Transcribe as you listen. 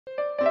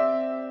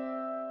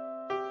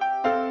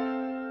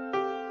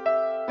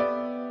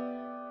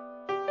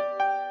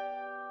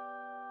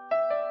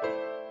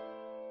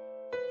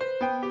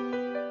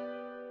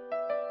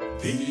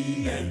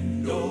The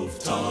end of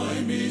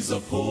time is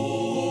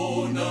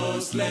upon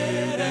us,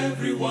 let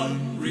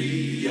everyone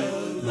realize.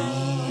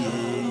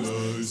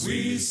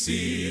 We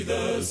see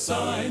the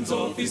signs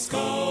of his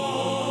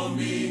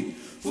coming,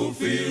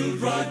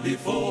 fulfilled right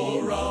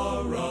before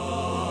our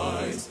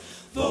eyes.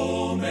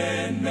 Though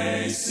men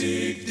may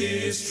seek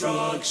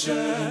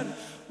destruction,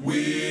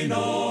 we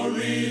know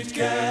it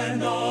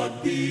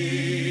cannot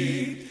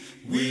be.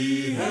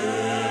 We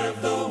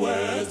have the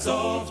words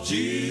of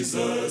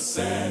Jesus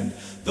and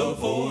the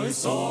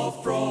voice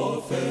of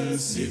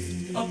prophecy.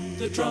 Lift up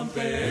the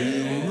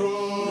trumpet,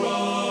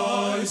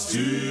 rise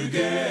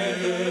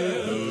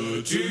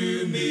together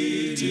to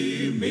meet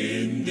him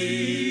in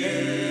the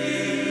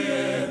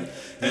air.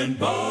 And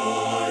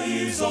by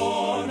his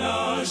own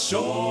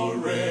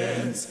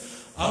assurance,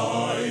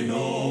 I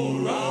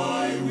know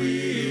I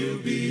will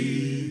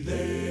be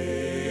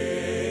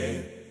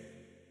there.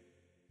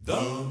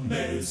 The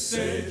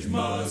message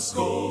must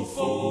go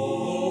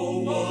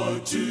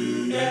forward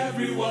to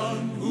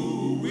everyone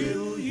who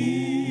will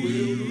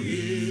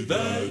hear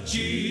that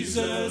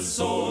Jesus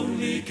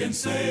only can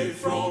save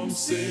from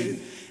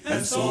sin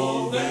and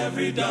solve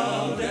every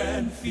doubt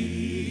and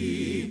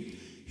fear.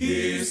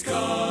 He's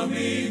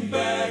coming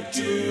back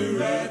to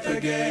earth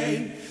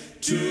again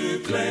to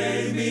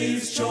claim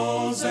his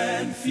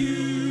chosen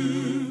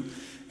few.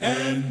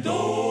 And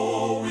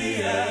though we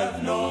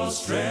have no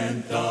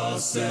strength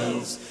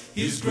ourselves,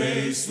 his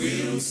grace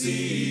will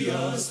see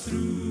us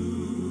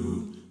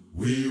through.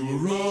 We will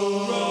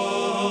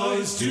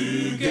rise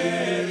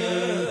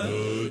together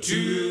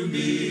to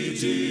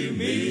meet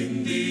him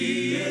in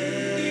the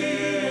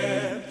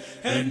air.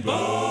 And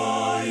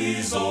by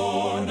his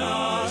own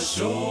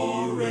assurance,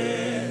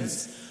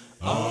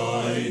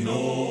 I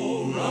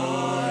know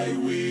I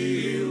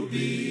will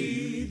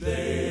be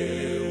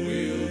there,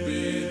 will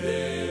be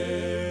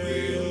there,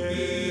 will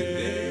be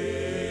there.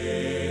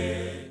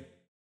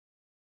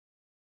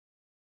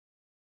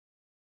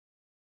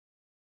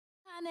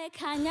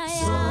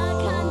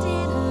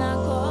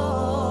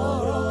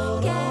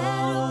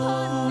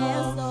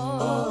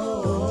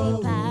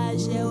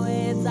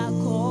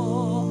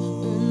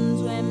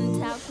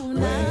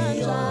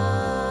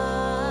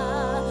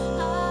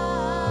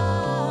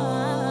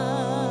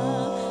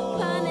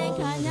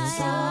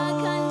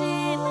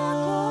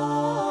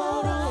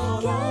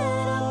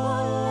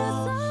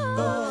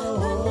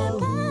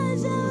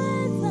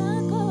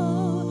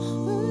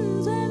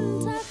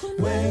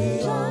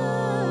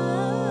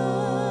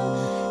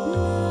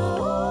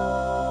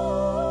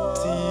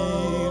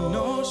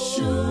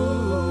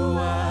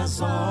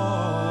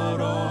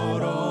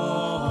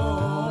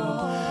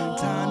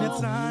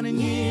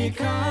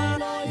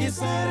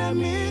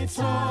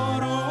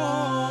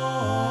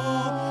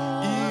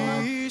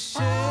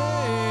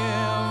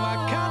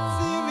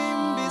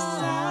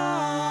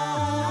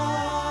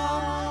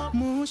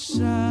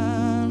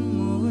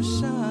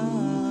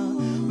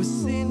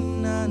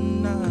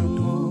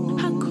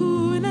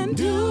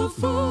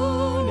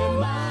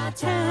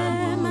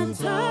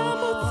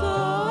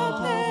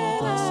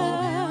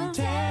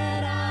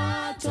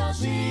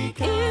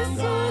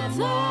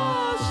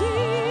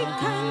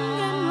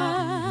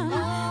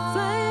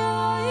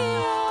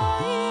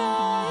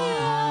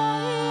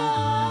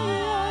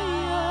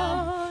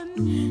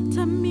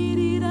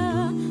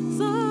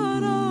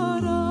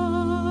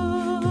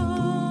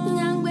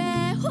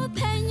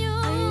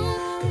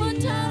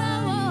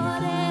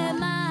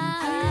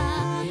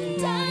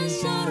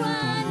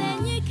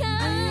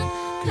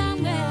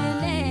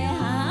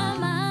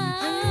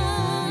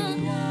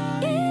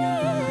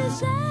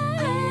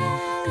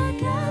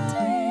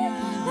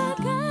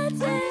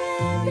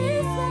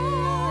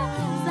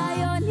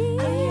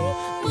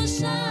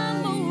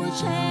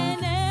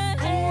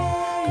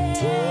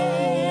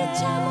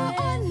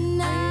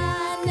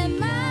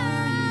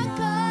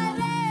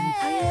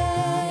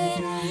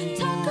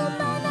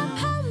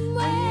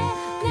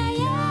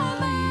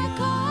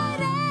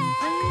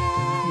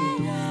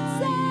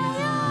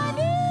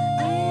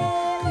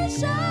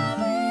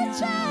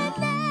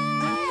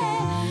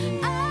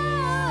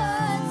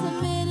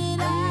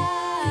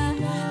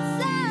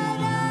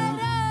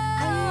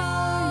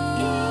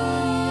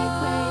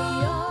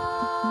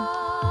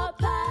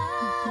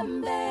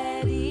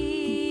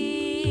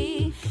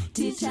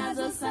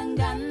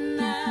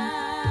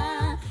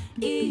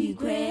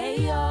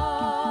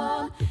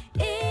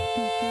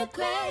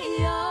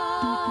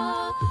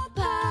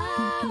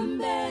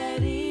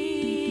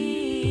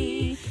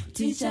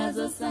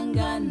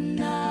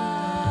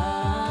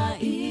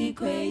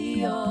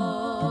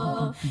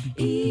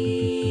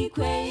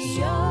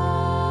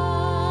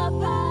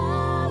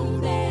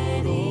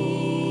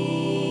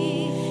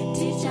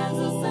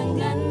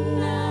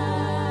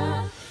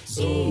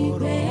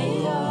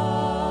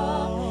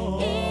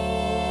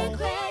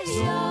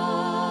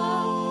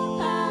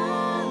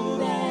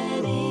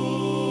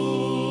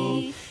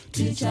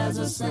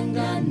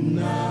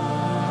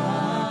 Sangana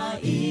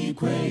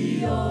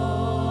ikweyo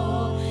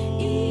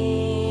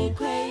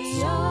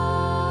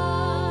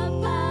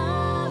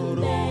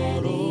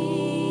pamberi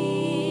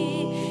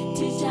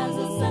teachers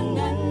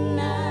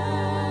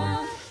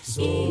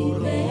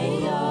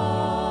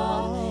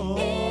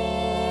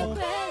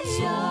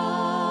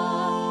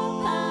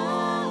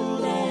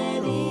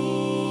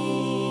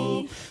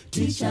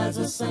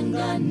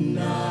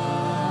tichazosangana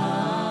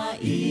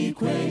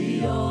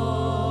ikweyo,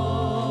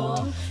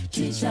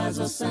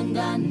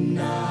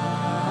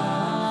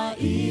 tichazosangana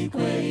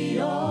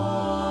ikweyo,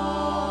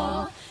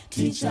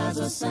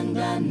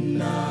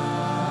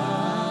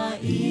 tichazosangana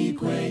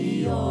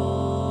ikweyo.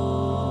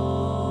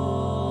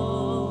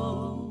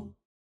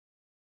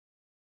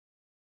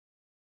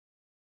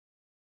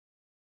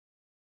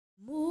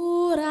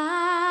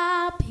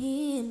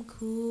 Murapi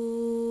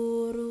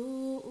mkuru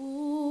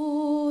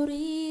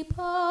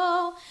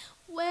uripo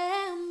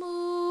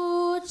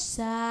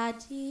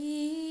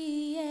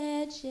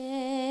wemusadie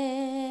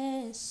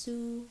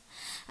Jesu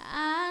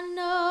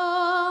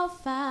anofarisa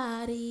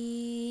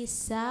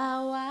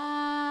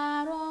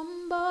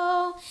warombo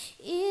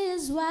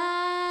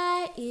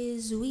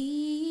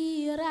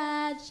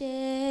izwira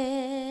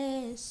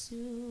Jesu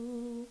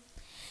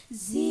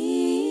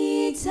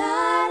zitara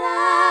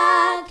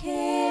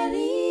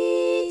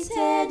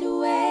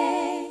keritedwe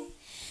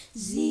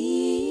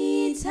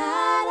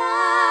zitara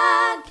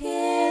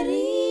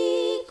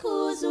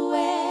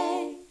kerikuzwe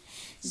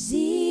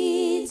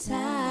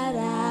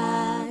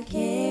zitara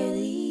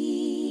keribwe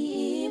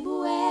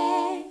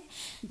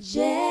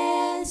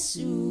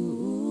Jesu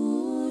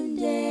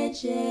nde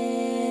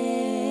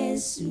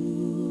Jesu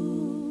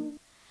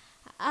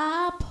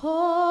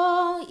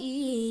apo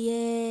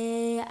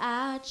iye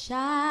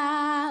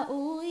acha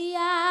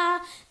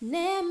uya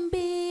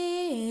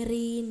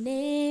nembiri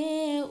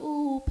ne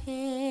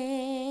upenyo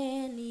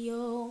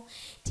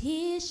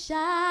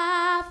tishafara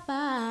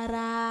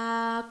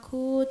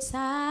kutaura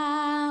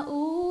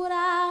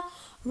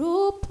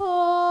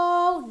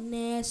rupo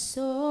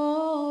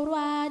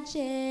nesorwa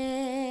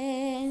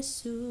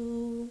Jesu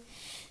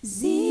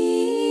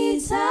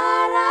zitara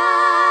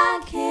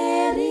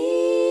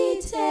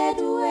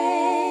keritedwe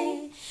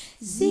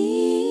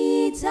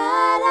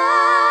zitara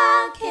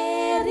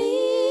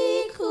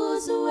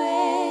kerikuzwe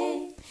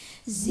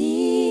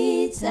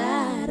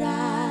zitara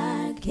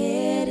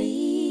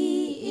keribwe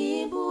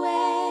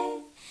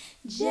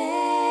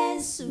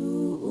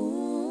Jesu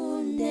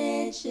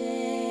unde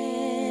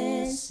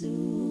Jesu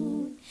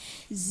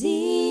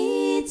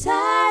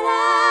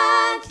zitara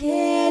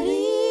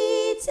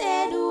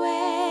keritedwe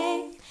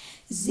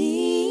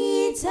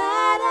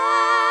zitara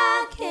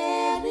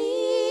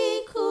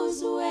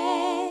kerikuzwe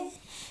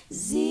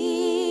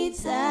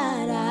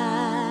zitara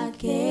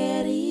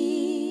keribwe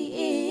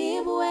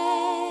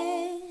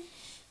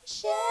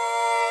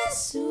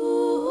Jesu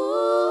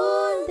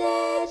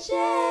nde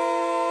Jesu.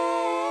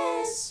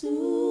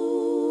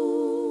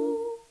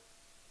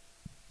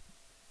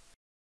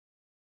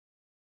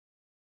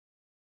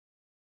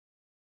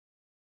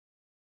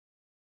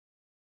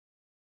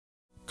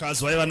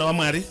 Kazwai vana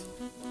vaMwari,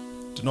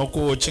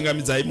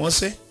 tinokuchingamidzai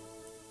mose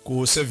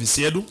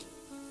kuservice yedu,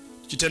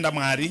 tichitenda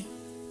Mwari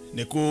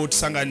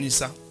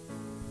nekutisanganisa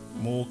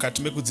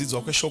mukati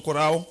mekudzidzwa kweshoko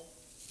rawo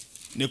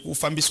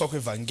nekufambiswa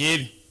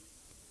kwevhangeri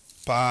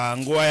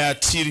panguva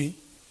yatiri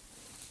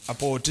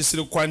apo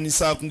tisiri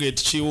kukwanisa kunge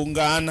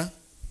tichiungana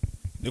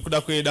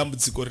nekuda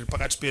kwedambudziko riri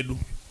pakati pedu,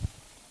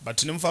 but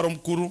tine mufaro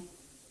mukuru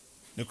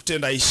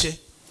nekutenda Ishe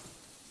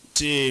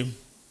kuti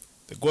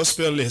the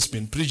gospel has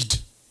been preached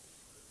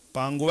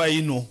panguva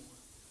ino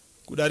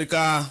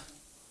kudarika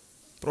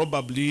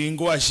probably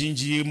nguva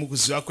zhinji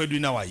mukuziva kwedu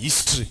in our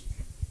history,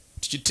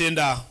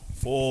 tichitenda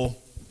for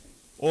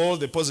all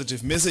the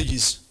positive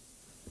messages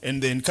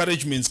and the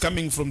encouragements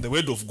coming from the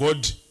word of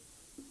God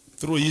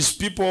through his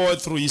people,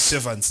 through his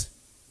servants.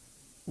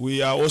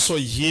 We are also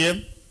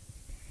here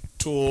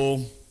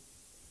to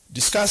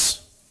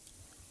discuss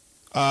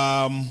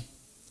a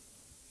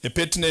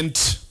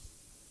pertinent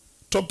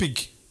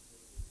topic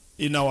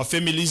in our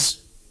families,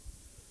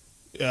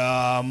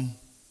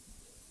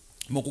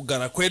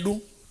 mukugara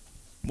kwedu,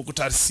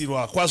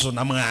 mukutarisirwa kwazo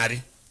na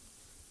Mwari.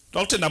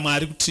 Tokutenda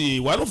Mwari kuti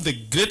one of the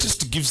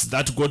greatest gifts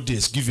that God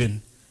has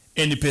given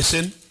any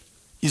person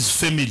is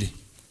family.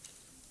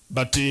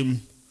 But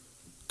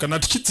kana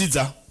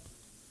tichidzidza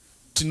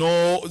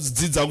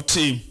tinodzidza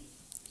kuti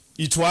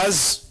it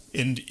was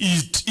and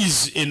it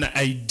is an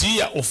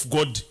idea of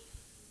God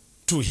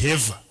to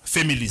have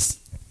families.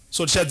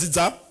 So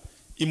tichadzidza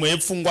imwe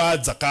yepfungwa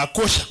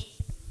dzakakosha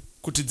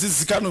kuti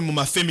dzizikanwe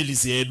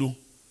mumafamilies edu.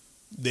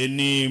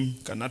 Then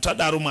kana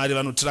tadaro Mwari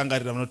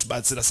vanotirangarira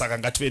vanotibatsira, saka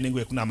ngative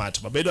nenguva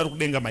yekunamata. Baba edu ari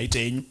kudenga maita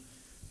enyu,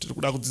 tiri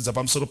kuda kudzidza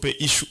pamusoro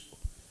peissue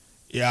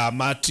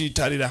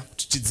yamatitarira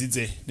kuti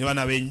tidzidze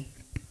nevana venyu.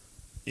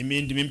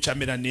 Imi ndimi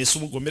muchamira nesu,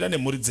 mugomera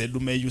nemhuri dzedu.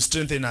 May you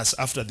strengthen us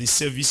after this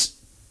service.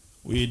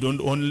 We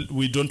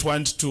don't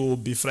want to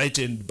be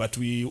frightened, but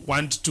we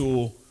want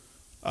to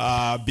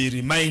be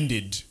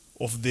reminded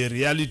of the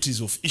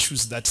realities of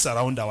issues that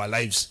surround our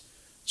lives,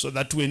 so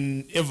that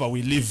whenever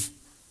we live,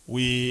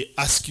 we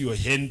ask your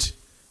hand,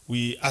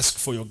 we ask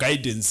for your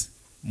guidance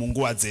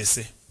munguva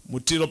dzese.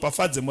 Mutiro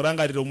pafadze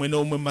murangariro umwe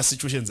neumwe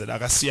mumasituations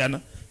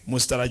akasiyana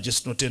muzita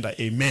raJesu tinotenda,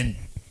 amen.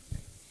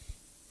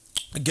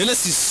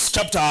 Genesis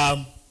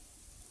chapter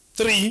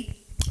 3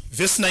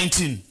 verse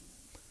 19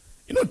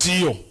 inoti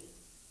iyo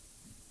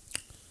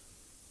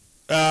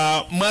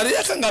Mwari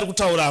akanga ari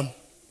kutaura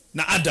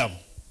naAdam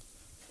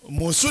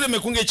mushure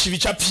mekunge chivi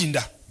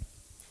chapinda,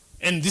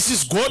 and this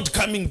is God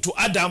coming to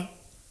Adam.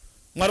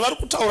 Mwari vari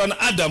kutaura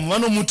naAdam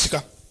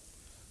vanomutika.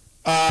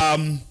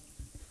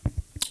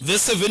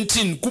 Verse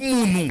 17,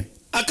 kumunhu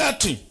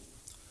akati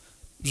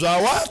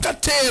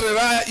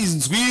zvawakateerera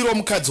inzwi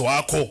romukadzi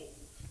wako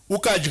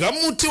ukadya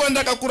muti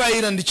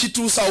wandakakurayira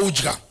ndichiti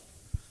usaudya,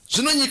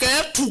 zvino nyika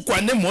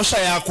yatukwa nemhosva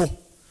yako,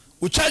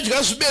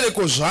 uchadya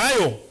zvibereko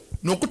zvayo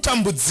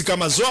nokutambudzika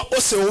mazuva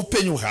ose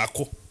oupenyu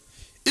hwako.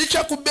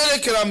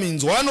 Ichakuberekera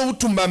minzwa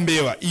noutumba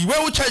mbeva, iwe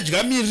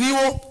uchadya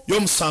miriwo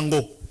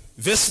yomusango.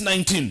 Verse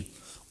 19,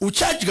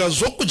 uchadya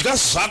zvokudya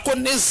zvako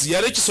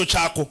neziya rechiso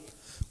chako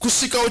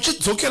kusvika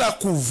uchidzokera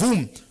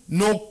kuvhu,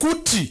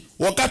 nokuti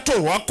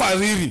wakatorwa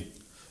kwariri.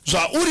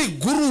 Zvauri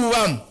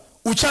guruva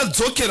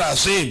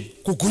uchadzokerazve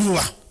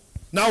kuguruva.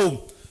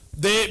 Now,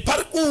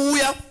 pari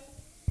kuuya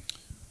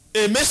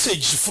a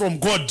message from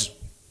God.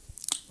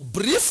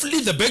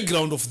 Briefly, the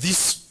background of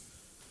this.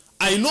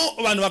 I know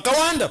vanhu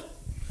vakawanda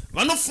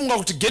vanofunga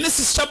kuti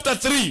Genesis chapter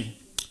 3,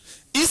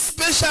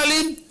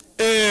 especially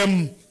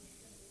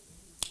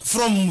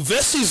from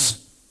verses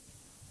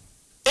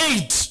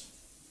 8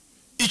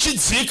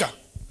 ichidzika,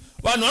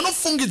 vanhu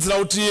vanofungidzira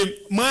kuti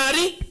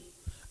Mwari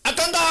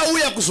akanga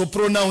auya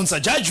kuzopronounce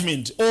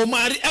judgment, o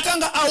Mwari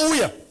akanga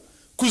auya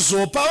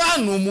kuzopa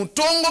vanhu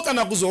mutongo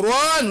kana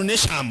kuzorova vanhu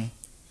neshamu.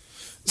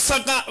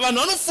 Saka vanhu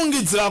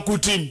vanofungidzira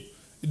kuti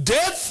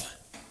death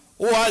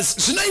was,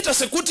 zvinoita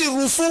sekuti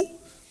rufu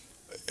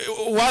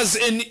was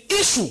an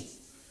issue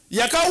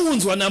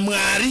yakaunzwa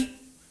naMwari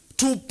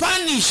to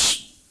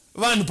punish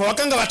vanhu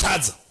pavakanga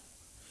vatadza.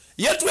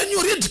 Yet when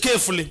you read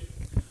carefully,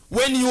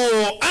 when you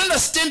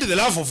understand the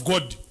love of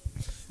God,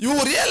 you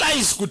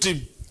realize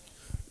kuti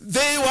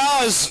there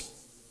was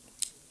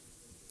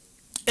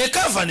a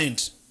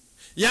covenant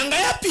yanga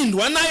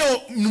yapindwa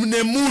nayo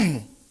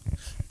nemunhu,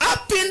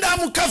 apinda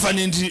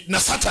mucovenant na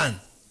Satan,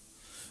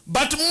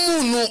 but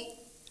munhu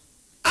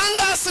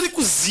anga asiri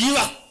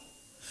kuziva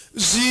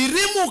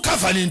zviri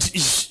mucovenant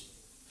ichi.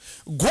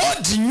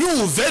 God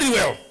knew very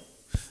well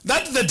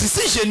that the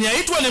decision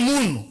yaitwa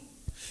nemunhu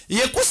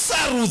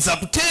yekusarudza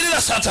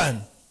kuteerera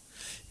Satan,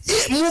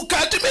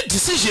 mukati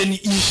medecision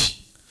ichi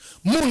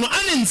munhu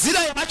ane nzira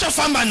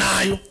yaachafamba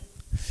nayo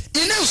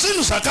ine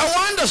zvinhu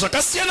zvakawanda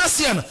zvakasiyana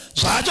siyana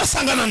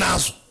zvaachasangana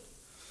nazvo.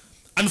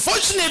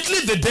 Unfortunately,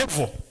 the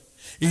devil,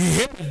 he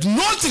had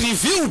not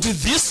revealed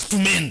this to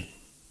men.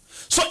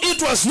 So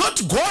it was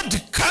not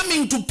God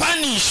coming to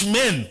punish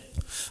men,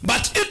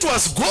 but it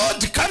was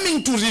God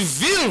coming to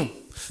reveal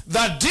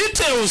the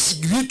details,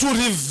 to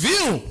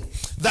reveal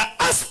the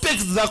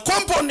aspects, the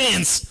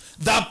components,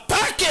 the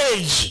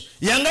package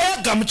yanga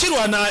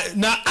yagamuchirwa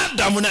na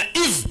Adam na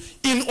Eve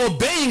in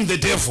obeying the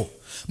devil.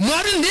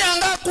 Mwari ndiye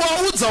anga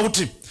kuwaudza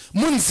kuti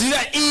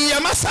munzira iyi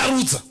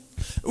yamasarudza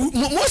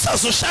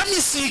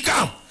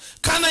musazoshamisika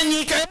kana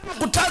nyika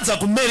yakutadza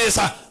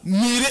kumeresa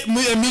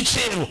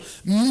michero,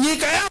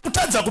 nyika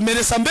yakutadza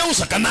kumeresa mbeu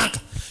zvakanaka.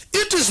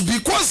 It is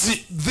because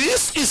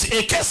this is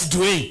a cursed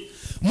way.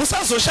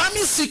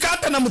 Musazoshamisika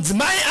kana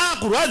mudzimai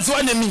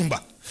akurwadziwa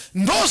nemimba,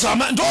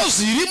 ndo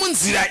zviri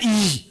munzira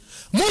iyi.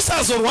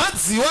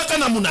 Musazorwadziwa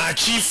kana munhu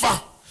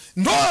achifa,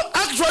 ndo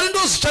actually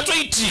ndo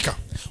zvichatoitika.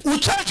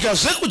 Uchadya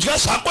zvekudya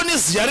zvako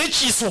neziya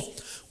rechiso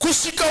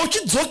kusvika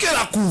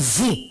uchidzokera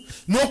kuvhu,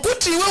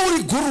 nokuti iwe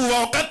uri guruva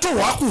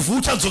wakatorwa kuvhu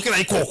uchadzokera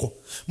ikoko.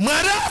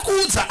 Mwari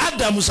akuudza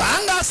Adamu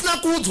zvaanga asina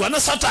kuudzwa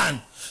naSatani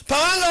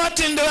pavanga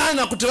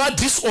vatenderana kuti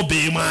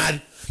vadisobey Mwari.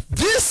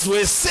 These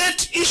were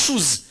set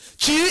issues.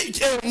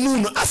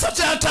 Munhu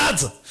asati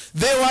atadza,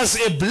 there was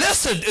a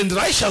blessed and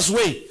righteous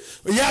way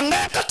yanga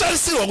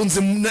yakatarisirwa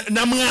kunzi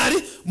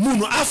naMwari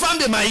munhu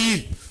afambe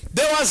mairi.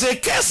 There was a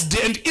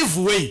cursed and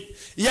evil way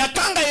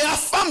yakanga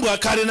yafambwa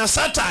kare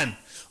naSatani,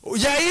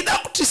 yaida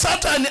kuti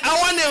Satani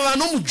awane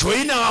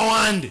vanomujoina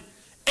vawande.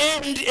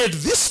 And at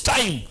this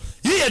time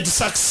he had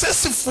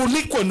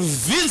successfully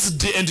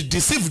convinced and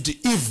deceived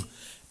Eve,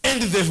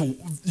 and the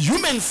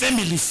human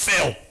family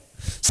fell.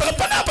 Saka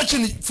panapa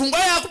chini pfungwa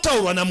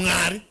yakutaurwa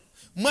naMwari.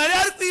 Mwari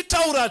ari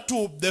kuitaura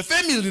to the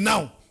family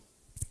now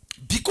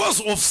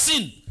because of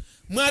sin.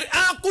 Mwari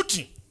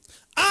akuti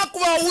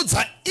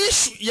akuvaudza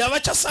issue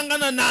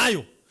yavachasangana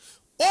nayo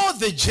all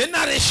the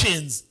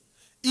generations,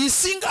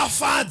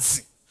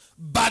 isingafadzi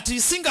but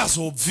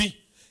isingazobvi.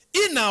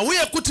 Inhau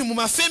yekuti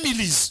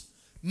mumafamilies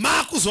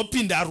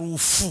makuzopinda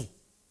rufu.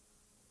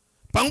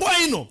 Panguva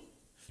ino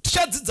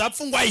tichadzidza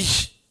pfungwa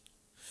ichi.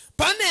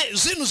 Pane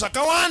zvinhu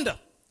zvakawanda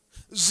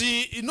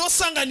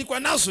zvinosanganikwa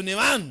nazvo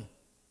nevanhu,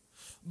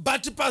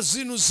 but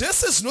pazvinhu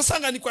zvese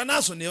zvinosanganikwa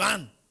nazvo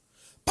nevanhu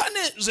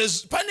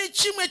pane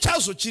chimwe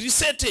chazvo chiri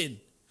certain,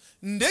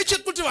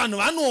 ndechekuti vanhu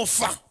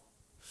vanofa.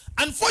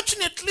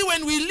 Unfortunately,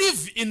 when we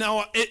live in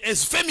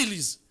as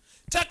families,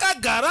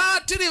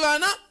 takagara tiri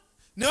vana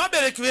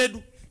nevabereki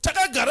vedu,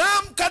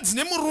 takagara mukadzi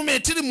nemurume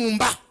tiri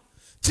mumba,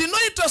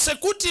 tinoita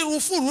sekuti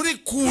rufu ruri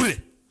kure.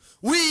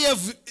 We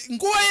have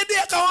nguva yedu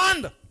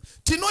yakawanda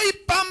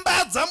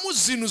tinoipambadza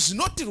muzvinhu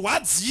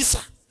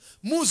zvinotirwadzisa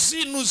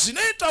muzinhu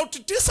zvinoita kuti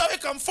tisave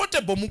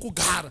comfortable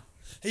mukugara.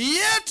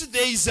 Yet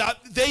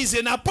there is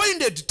an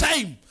appointed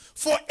time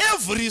for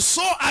every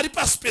soul ari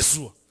pasi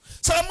zuva.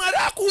 Saka Mwari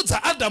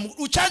akuudza Adamu,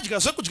 uchadya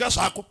zvekudya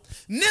zvako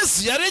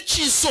neziya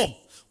rechiso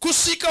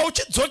kusvika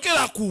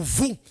uchidzokera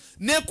kuvhu,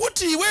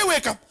 nekuti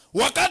iweweka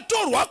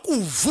wakatorwa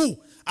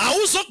kuvhu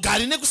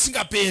hauzogari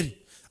nekusingaperi.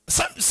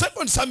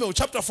 2 Samuel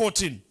chapter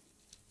 14.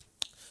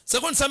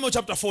 2 Samuel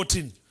chapter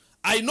 14.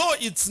 I know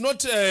it's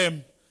not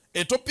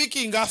a topic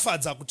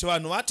ingafadza kuti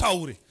vanhu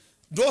vataure,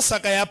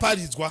 ndosaka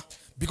yaparidzwa,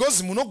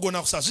 because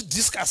munogona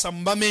kusazvidiscassa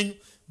mumba menyu,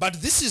 but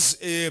this is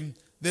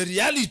the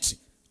reality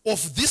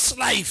of this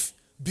life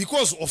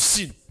because of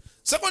sin.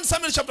 2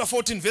 Samuel chapter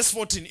 14 verse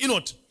 14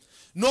 inoti,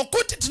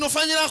 nokuti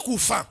tinofanira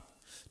kufa,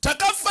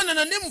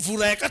 takafanana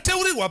nemvura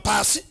yakateurirwa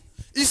pasi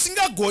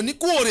isingagoni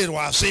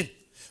kuorerwazve.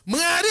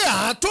 Mwari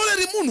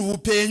haatoreri munhu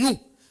upenyu,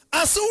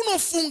 asi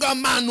unofunga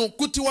mano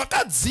kuti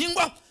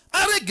wakadzingwa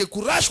arege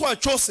kurashwa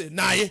chose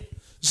naye.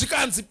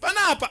 Zvikanzi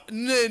panapa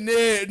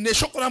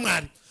neshoko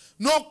raMwari,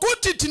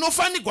 nokuti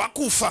tinofanirwa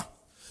kufa,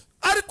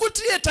 ari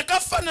kuti iye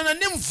takafanana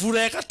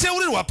nemvura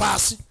yakateurirwa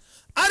pasi,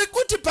 ari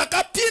kuti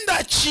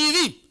pakapinda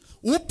chivi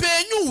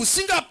upenyu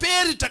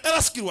husingaperi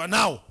takarasikirwa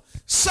nawo.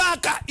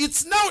 Saka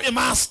it's now a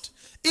must,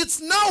 it's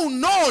now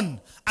known,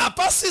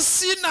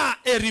 hapasisina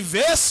a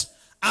reverse,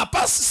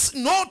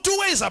 no two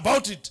ways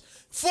about it,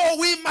 for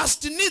we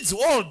must needs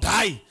all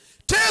die.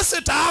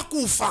 Tese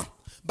taakufa.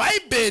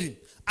 Bhaibheri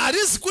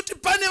harizi kuti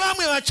pane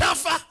vamwe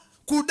vachafa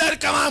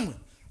kudarika vamwe,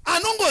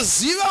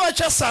 anongoziva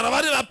vachasara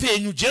vari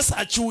vapenyu Jesu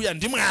achiuya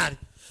ndiMwari.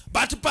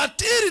 But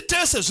patiri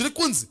tese zviri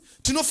kunzi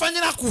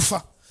tinofanira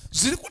kufa,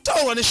 zviri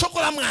kutaurwa neshoko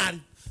raMwari,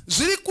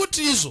 zviri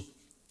kuti izvo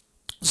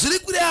zviri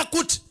kureva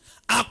kuti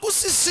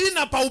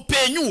hakusisina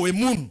paupenyu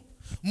hwemunhu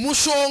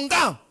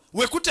mushonga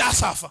wekuti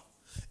asafa.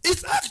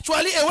 It's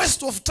actually a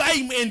waste of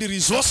time and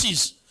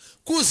resources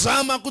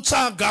kuzama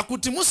kutsvaga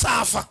kuti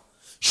musafa.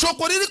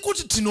 Shoko riri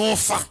kuti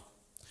tinofa.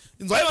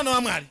 Inzwai vana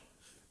vaMwari,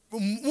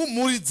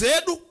 mhuri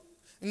dzedu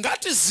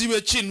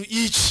ngatizive chinhu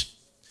ichi,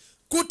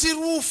 kuti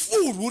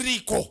rufu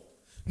ruriko,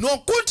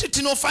 nokuti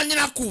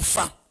tinofanira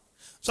kufa.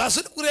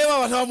 Zvazviri kureva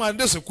vana vaMwari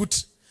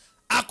ndezvekuti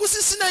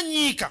hakusisina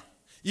nyika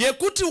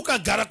yekuti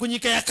ukagara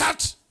kunyika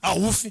yakati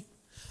haufi.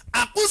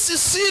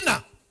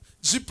 Hakusisina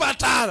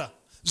zvipatara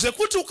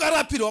zvekuti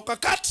ukarapirwa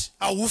kwakati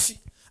haufi.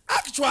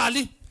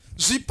 Actually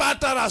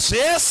zvipatara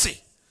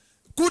zvese,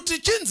 kuti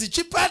chinzi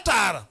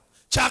chipatara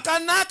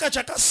chakanaka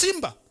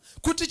chakasimba,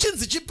 kuti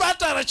chinzi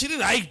chipatara chiri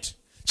right,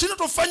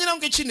 chinotofanira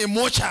kunge chine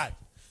mochari.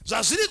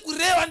 Zvazviri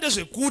kureva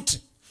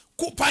ndezvekuti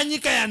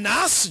panyika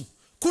yanhasi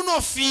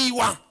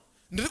kunofiwa.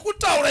 Ndiri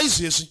kutaura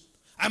izvezvi,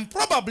 I'm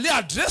probably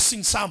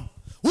addressing some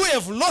who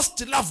have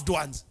lost loved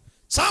ones.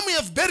 Some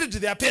have buried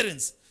their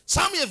parents,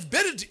 some have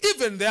buried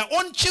even their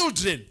own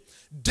children.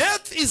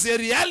 Death is a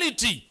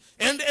reality,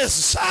 and as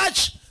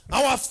such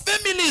our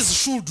families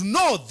should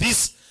know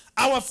this.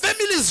 Our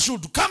families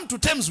should come to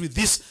terms with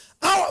this.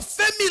 Our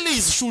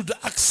families should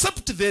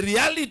accept the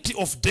reality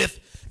of death.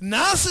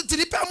 Nasi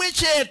tiri pamwe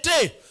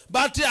chete,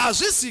 but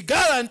hazvisi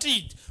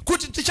guaranteed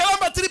kuti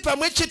ticharamba tiri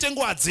pamwe chete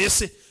nguva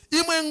dzese.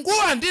 Imwe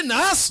nguva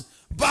ndinhasi,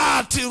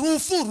 but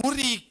rufu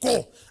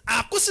ruriko.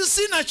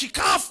 Hakusisina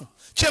chikafu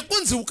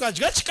chekunzi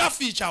ukadya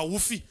chikafu ichi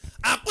haufi.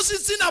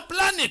 Hakusisina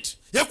planet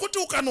yekuti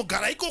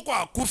ukanogara ikoko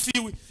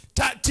hakufiwi.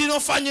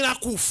 Tinofanira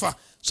kufa.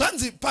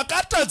 Zvanzi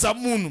pakatadza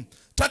munhu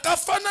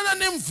takafanana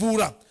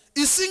nemvura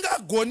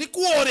isingagoni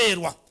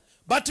kuorerwa.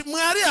 But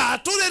Mwari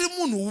haatoreri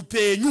munhu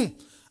upenyu,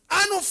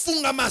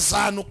 anofunga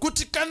mazano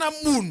kuti kana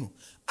munhu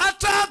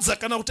atadza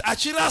kana kuti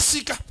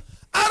achirasika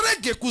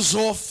arege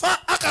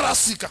kuzofa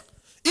akarasika.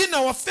 In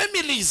our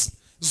families,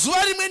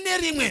 zuva rimwe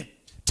nerimwe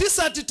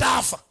tisati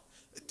tafa,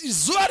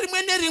 zuva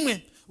rimwe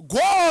nerimwe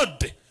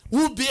God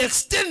will be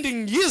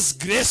extending his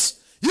grace,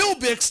 he will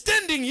be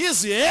extending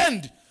his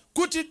hand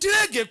kuti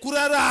tirege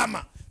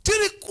kurarama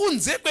tiri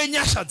kunze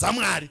kwenyasha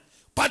dzaMwari.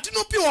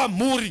 Patinopiwa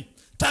mhuri,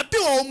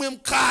 tapiwa umwe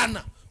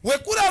mukana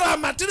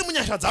wekurarama tiri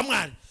munyasha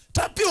dzaMwari.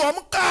 Tapiwa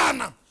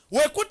mukana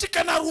wekuti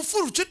kana rufu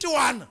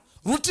ruchitiwana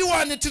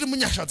rutiwane tiri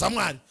munyasha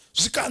dzaMwari.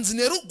 Zvikanzi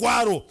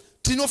nerugwaro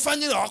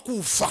tinofanirwa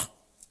kufa.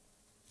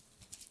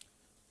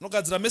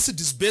 Nogadzira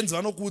Mercedes Benz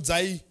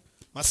vanokuudzai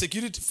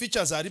security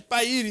features ari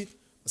pairi,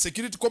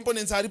 security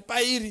components ari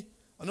pairi,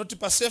 vanoti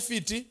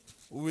safety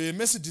we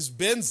Mercedes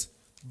Benz,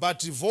 but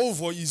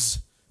Volvo is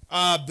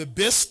the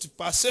best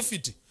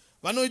safety.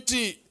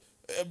 Vanoti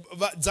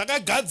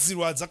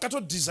dzakagadzirwa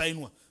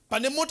dzakatodesignwa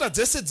pane mota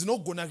dzese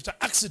dzinogona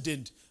kuita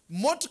accident.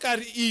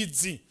 Motikari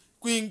idzi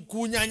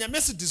kunyanya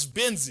Mercedes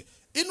Benz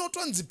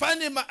inotonzi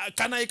pane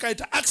kana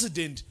ikaita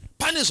accident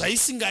pane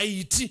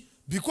zvaisingaiti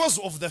because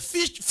of the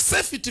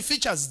safety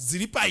features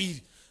dziri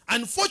pairi.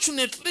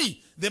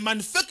 Unfortunately, the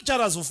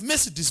manufacturers of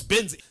Mercedes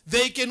Benz,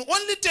 they can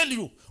only tell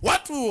you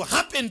what will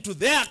happen to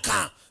their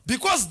car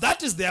because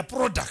that is their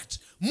product.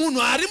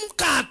 Munhu ari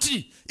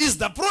mukati is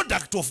the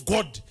product of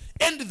God,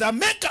 and the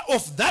maker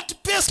of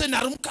that person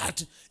ari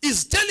mukati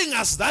is telling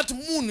us that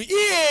munhu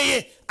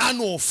iyeye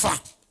anofa.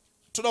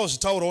 Toda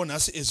kuzvitaurawo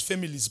nhasi as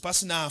families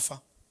pasina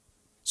afa.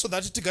 so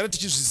that tigare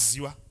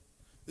tichizviziva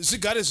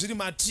zvigare zviri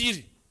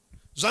matiri.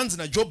 Zvanzi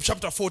naJob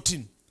chapter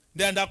 14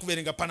 ndeyanda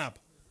kuverenga panapa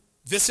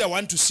verse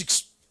 1 to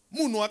 6.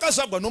 Munhu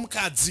akazvarwa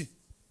nomukadzi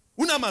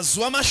una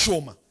mazuva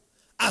mashoma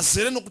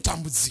azere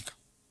nokutambudzika.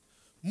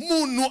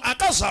 Munhu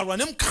akazvarwa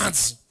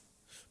nemukadzi,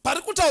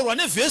 pari kutaurwa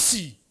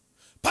nevhesi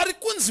pari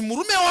kunzi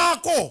murume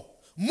wako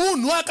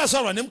munhu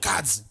akazvarwa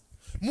nemukadzi,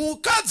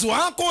 mukadzi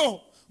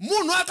wako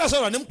munhu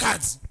akazvarwa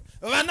nemukadzi,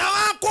 vana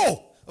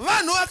vako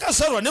vanhu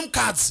vakazvarwa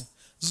nemukadzi,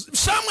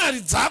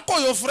 shamwari dzako,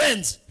 your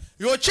friends,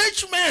 your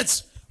church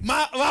mates,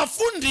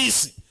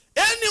 vafundisi,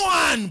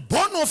 anyone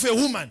born of a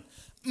woman,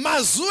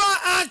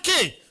 mazuva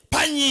ake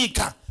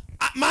panyika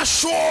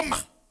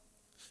mashoma.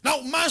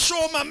 Now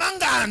mashoma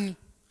mangani?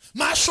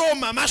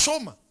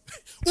 Mashoma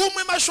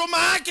umwe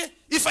mashoma ake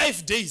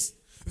i5 days.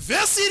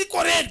 Verse iri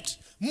correct.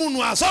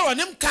 Munhu azvarwa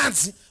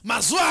nemukadzi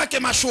mazuva ake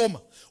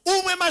mashoma.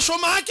 Umwe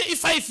mashoma ake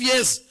i5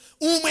 years,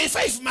 umwe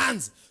i5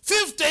 months,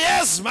 50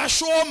 years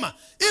mashoma,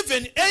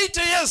 even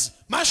 80 years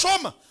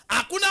mashoma.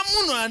 Hakuna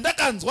munhu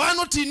andakanzwa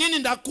anoti inini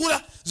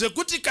ndakura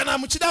zvekuti kana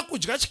muchida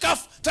kudya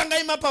chikafu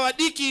tangai mapa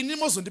vadiki ini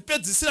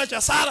mozondipedzisira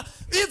chasara.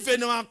 Even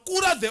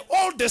vakura, the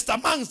oldest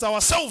amongst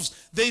ourselves,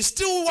 they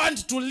still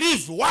want to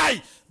live.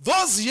 Why?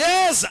 Those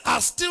years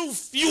are still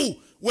few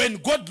when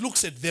God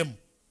looks at them.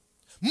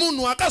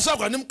 Munhu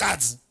akazvarwa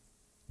nemukadzi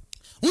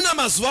una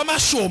mazuva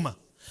mashoma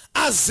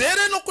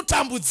azere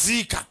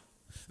nokutambudzika.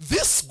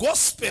 This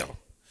gospel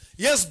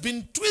has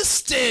been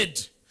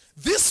twisted.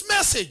 This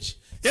message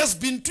has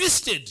been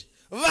twisted.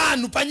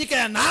 Vanhu panyika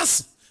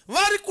yanhasi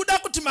vari kuda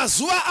kuti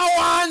mazuva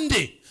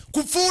awande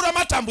kupfuura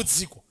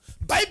matambudziko.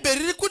 Bhaibheri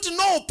riri kuti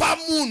nopa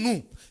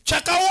munhu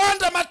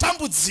chakawanda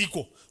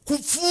matambudziko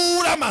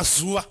kupfuura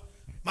mazuva.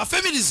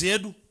 Mafamilies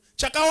edu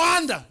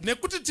chakawanda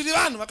nekuti tiri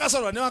vanhu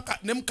vakazvarwa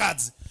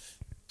nemukadzi,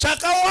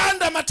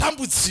 chakawanda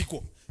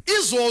matambudziko.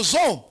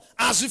 Izvozvo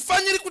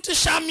hazvifaniri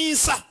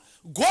kutishamisa.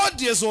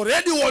 God has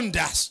already warned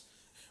us.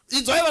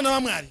 Inzwai vana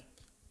vaMwari,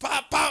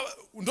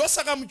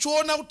 ndosaka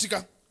muchiona kuti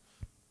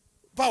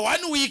pa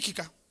 1 week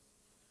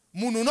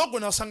munhu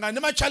unogona kusangana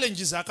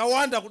nemachallenges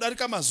akawanda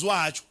kudarika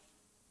mazuva acho.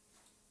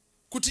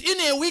 Kuti in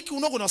a week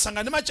unogona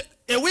kusangana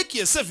a week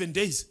is 7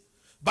 days,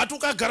 but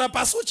ukagara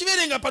pasi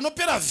uchiverenga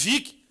panopera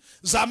vhiki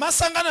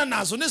zvamasangana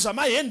nazo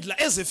nezvamahandla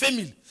as a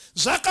family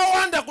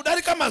zvakawanda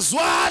kudarika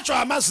mazuva acho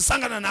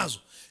amazisangana nazo.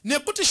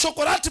 Nekuti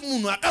shoko rati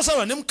munhu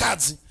akazvarwa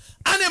nemukadzi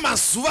ane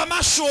mazuva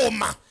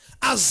mashoma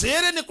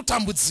azere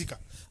nekutambudzika.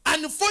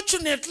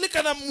 Unfortunately,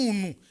 kana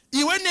munhu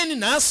iwe neni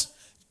nhasi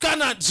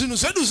kana zvinhu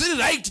zvedu zviri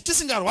right,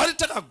 tisingarwari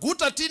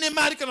takaguta tiine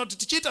mari, kana kuti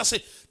tichiita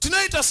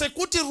tinoita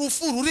sekuti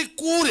rufu ruri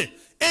kure,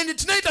 and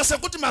tinoita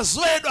sekuti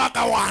mazuva edu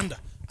akawanda.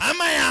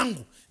 Hama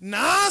yangu,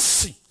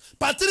 nhasi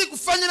patiri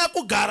kufanira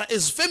kugara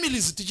as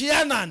families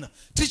tichiyanana,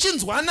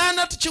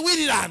 tichinzwanana,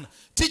 tichiwirirana,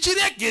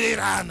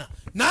 tichiregererana,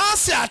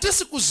 nhasi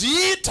hatisi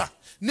kuzviita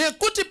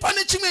nekuti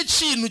pane chimwe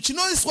chinhu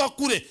chinoiswa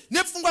kure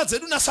nepfungwa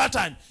dzedu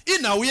naSatani,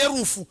 inhau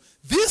yerufu.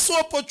 This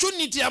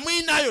opportunity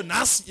yamuinayo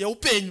nhasi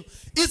yeupenyu,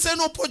 it's an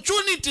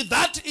opportunity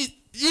that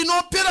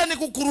inopera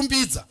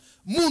nekukurumbidza.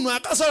 Munhu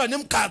akazvarwa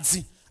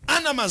nemukadzi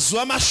ana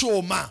mazuva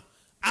mashoma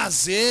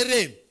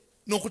azere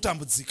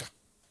nokutambudzika.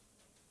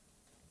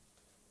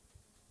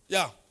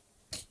 Yeah.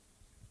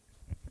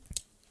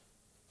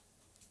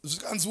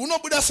 Zvikanzi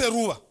unobuda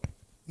seruva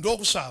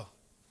ndokusvava.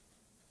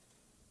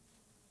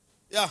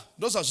 Yeah,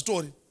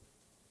 ndozvazvitori.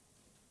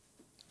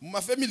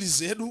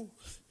 Mumafamilies edu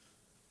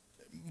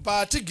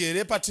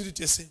patigere patiri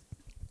tese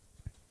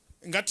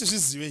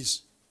ngatizvizive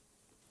izvi.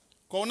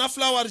 Kwaona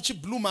flower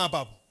richiblooma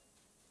apapo,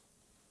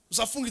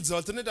 usafungidzira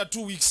kuti rinoita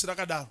 2 weeks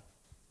rakadaro,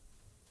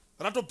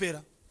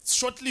 ratopera. It's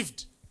short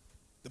lived.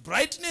 The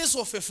brightness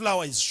of a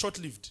flower is short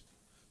lived.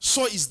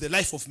 So is the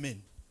life of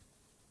man.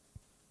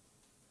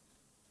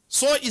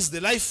 So is the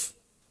life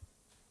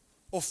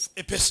of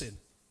a person.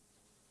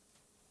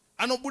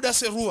 Anobuda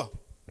seruva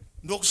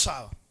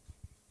ndokusvava.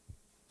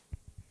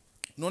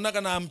 Nona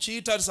kana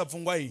muchiitarisa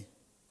pfungwa iyi,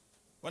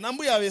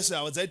 vanambuya vese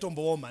ava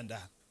dzaitombovawo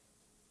mhandara,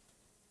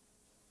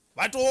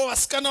 vatovo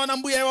vasikana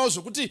vanambuya ivavo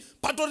zvokuti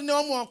patori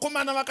nevamwe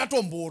vakomana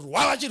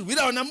vakatomborwa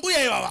vachirwira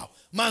vanambuya ivavo.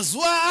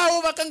 Mazuva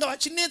avo vakanga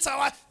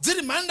vachinetsa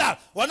dziri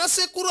mhandara,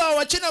 vanasekuru avo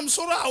vachena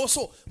musoro avo,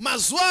 so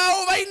mazuva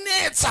avo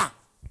vainetsa.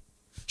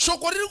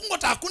 Shoko riri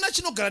kungoti hakuna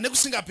chinogara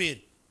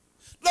nekusingaperi.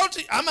 Toda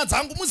kuti hama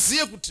dzangu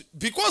muzive kuti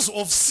because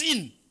of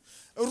sin,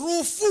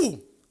 rufu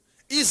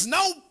is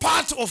now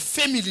part of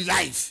family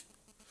life.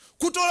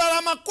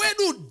 Kutorarama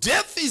kwedu,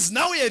 death is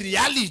now a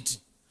reality.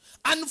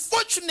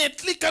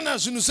 Unfortunately, kana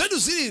zvinhu zvedu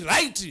zviri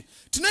right,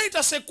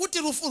 tinoita sekuti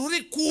rufu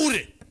ruri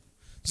kure.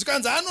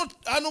 Zvikanzi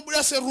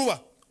anobuda seruva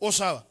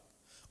osvava,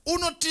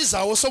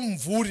 unotizawo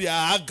somumvuri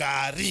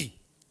haagari.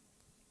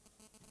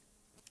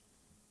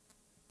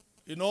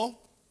 You know,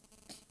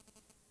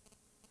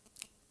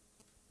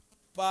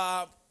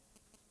 pa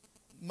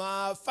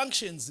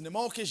ma-functions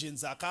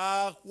nema-occasions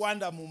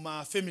akawanda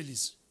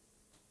muma-families,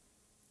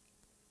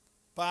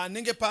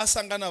 panenge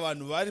pasangana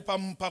vanhu vari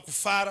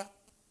pakufara,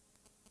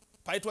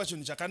 paitwa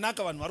chinhu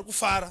chakanaka, vanhu vari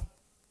kufara,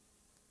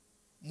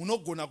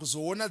 munogona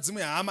kuzoona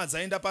dzimwe hama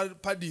dzaenda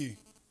padivi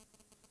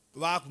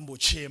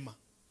vakumbochema.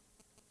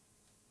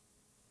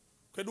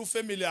 Kwedu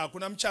family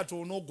hakuna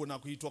muchato unogona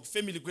kuitwa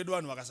kufamily kwedu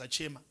vanhu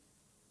vakasachema.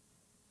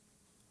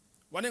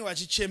 Vanenge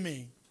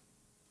vachichemei.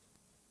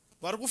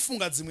 Vari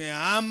kufunga dzimwe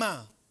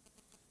hama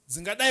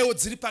dzingadaiwo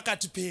dziri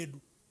pakati pedu.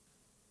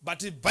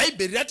 But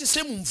Bible rati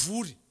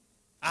semumvuri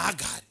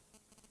haagari.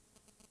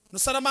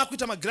 Munosara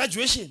makuita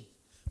magraduation,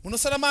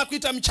 munosara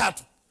makuita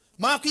michato,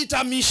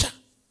 makuita misha.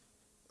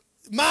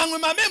 Mamwe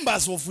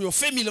members of your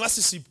family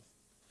vasisipo.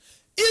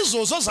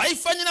 Izvozvo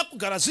zvaifanira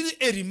kugara zviri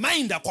a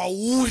reminder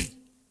kwauri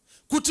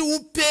kuti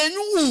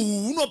upenyu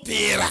uhu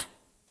unopera.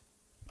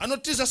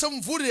 Anotiza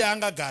semumvuri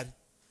haangagari.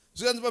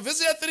 Zvikanzi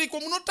pavhesi ya3 ko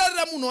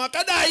munotarira munhu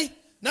akadai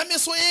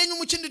nameso enyu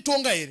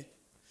muchinditonga here?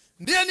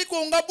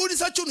 Ndianiko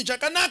ungabudisa chinhu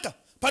chakanaka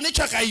pane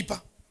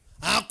chakaipa?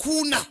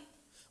 Hakuna.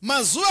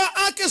 Mazuva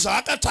ake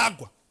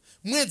zvaakatagwa,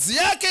 mwedzi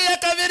yake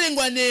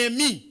yakaverengwa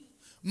nemi,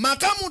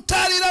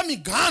 makamutarira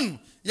miganhu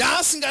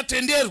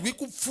yaasingatenderwi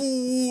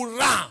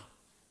kupfuura.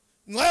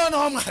 Mwaiona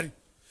waMwari,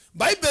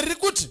 Bhaibheri riri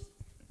kuti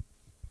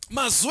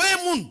mazuva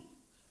emunhu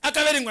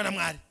akaverengwa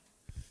naMwari,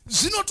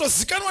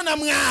 zvinotozikanwa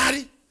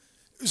naMwari.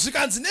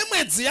 Zvikanzi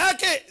nemwedzi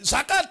yake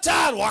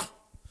zvakatarwa.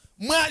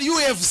 You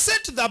have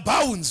set the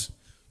bounds.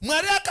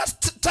 Mwari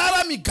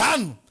akatara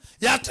miganhu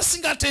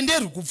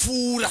yatisingatenderwi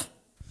kupfuura.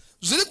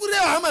 Zviri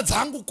kureva hama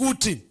dzangu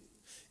kuti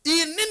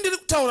ini ndiri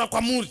kutaura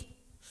kwamuri,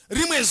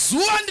 rimwe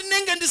zuva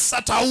ndinenge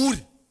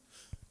ndisatauri.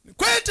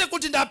 Kwete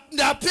kuti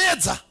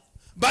ndapedza,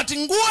 but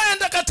nguva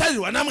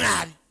yandakatarirwa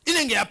naMwari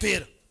inenge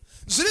yapera.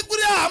 Zviri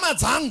kureva hama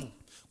dzangu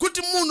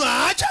kuti munhu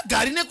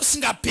haachagari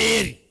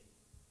nekusingaperi.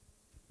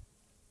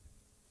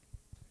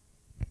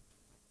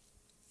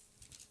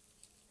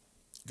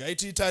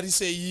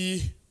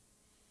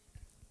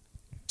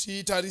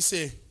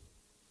 Tiitarise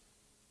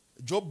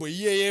Jobho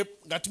iyeye,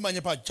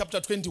 ngatimanye chapter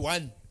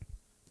 21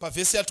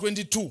 pavhesi ya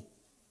 22.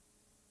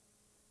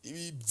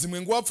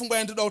 Dzimwe nguva pfungwa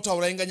yandoda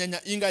kutaura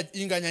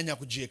inganyanya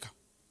kujeka.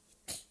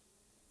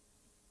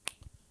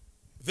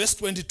 Verse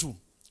 22.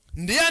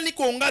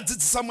 Ndianiko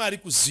ungadzidzisa Mwari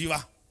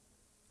kuziva?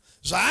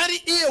 Zvaari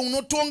iye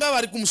unotonga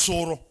vari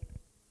kumusoro.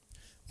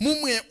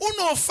 Mumwe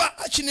unofa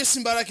achine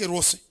simba rake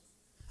rose,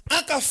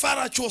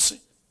 akafara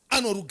chose,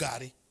 ano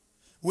rugare.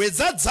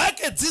 Wedza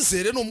dzake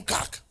dzizere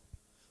nomukaka,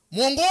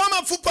 mwongo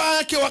wamapfupa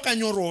ake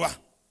wakanyorova.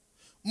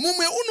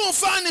 Mumwe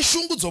unofa ane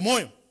shungu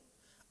dzomwoyo,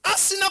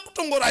 asina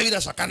kutongoravira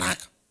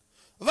zvakanaka.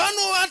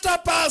 Vanovata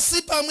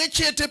pasi pamwe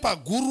chete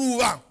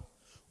paguruva,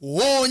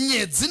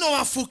 honye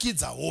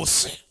dzinovafukidza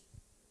vose.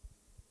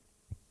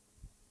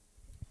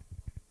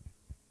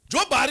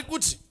 Jobho ari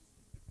kuti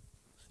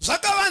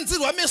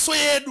zvakavanzirwa meso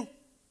yedu,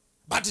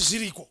 but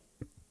zviriko.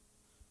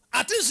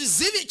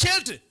 Hatizvizivi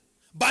chete,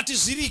 but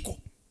zviriko.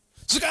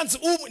 Zvikanzi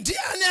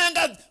ndiani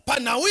anga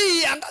panhau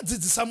iyi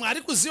angadzidzisa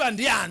Mwari kuziva?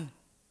 Ndiani?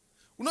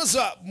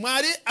 Unoziva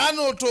Mwari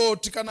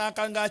anototi kana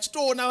akanga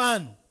achitoona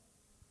vanhu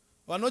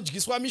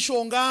vanodyiswa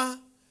mishonga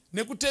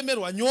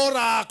nekutemerwa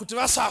nyora kuti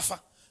vasafa,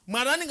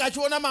 Mwari anenge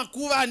achiona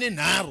makuva ane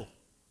nharo.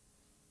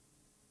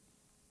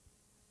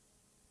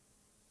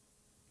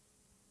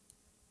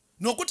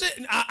 Nokuti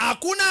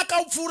hakuna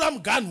akaupfuura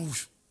muganhu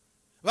uyu.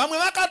 Vamwe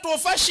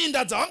vakatofa,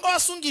 shinda dzavanga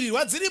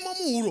vasungirirwa dzirimo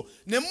muhuro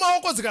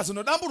nemumaoko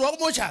dzikazonodamburwa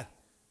kumochari.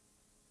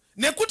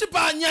 Nekuti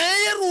panyaya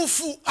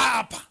yerufu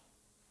apa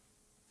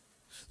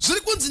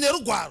zviri kunzi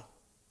nerugwaro,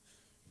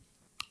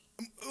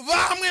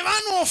 vamwe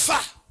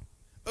vanofa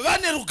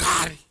vane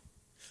rugare,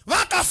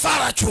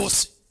 vakafara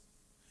chose.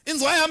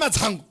 Inzwai hama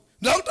dzangu,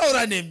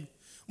 ndakutaura nemi,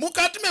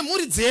 mukati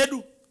memhuri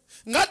dzedu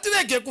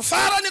ngatirege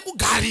kufara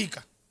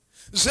nekugarika,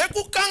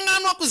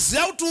 zvekukanganwa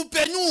kuziva kuti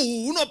upenyu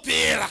uhu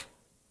hunopera.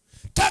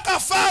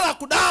 Takafara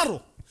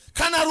kudaro,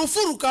 kana rufu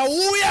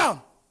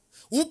rukauya,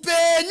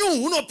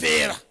 upenyu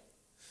hunopera.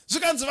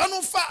 Zvikanzi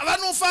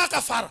vanofa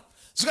akafara,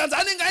 zvikanzi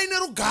anenge aine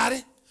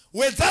rugare,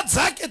 wedza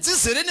dzake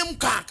dzizere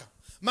nemukaka,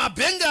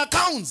 mabank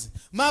accounts,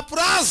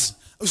 mapurazi,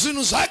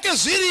 zvinhu zvake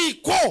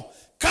zviriko.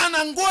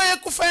 Kana nguva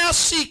yekufa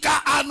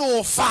yasvika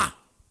anofa.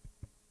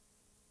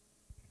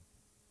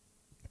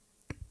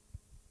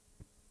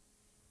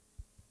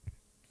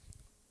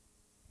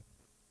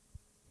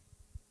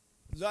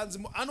 Zvanzi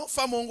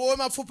anofa mongo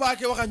wemapfupa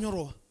ake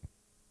wakanyorova.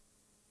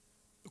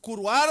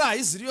 Kurwara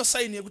haiziriyo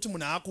saini yekuti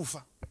munhu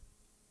akufa.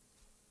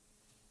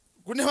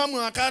 Kune vamwe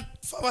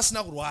vakafa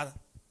vasina kurwara.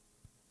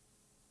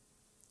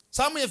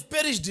 Some have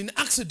perished in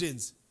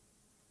accidents.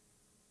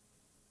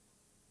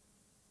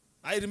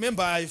 I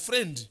remember a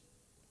friend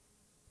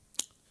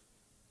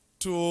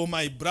to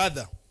my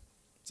brother.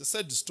 It's a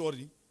sad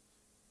story.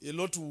 A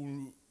lot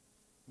will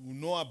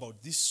know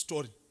about this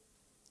story.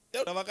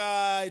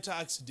 Vakaita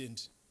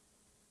accident.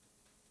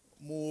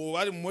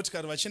 Vari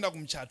mumotikari vachienda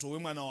kumuchato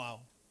wemwana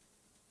wavo.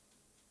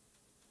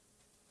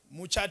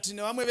 Muchati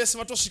nevamwe vese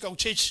vatosvika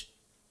kuchechi.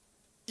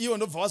 Ivo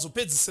ndobva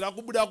vazopedzisira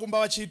kubuda kumba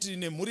vachiti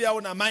nemhuri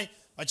yavo namai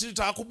vachiti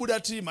taakubuda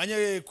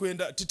timhanye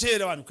kuenda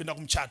titeere vanhu kuenda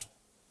kumuchato.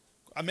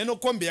 Ameno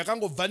kombi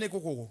yakangobva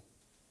nekokoko.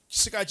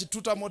 Chisvika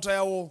achituta mota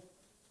yavo,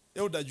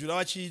 eudhajura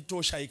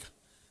vachitoshaika.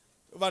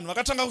 Vanhu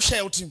vakatanga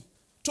kushaya kuti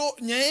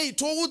nyaya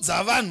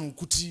toudza vanhu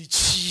kuti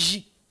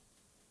chii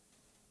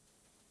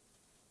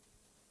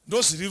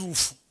ndozviri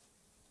rufu.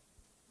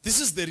 This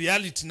is the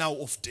reality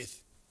now of death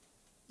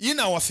in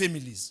our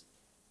families.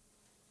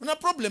 Muna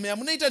problem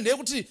yamunoita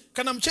ndeyekuti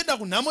kana muchienda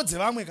kunhamo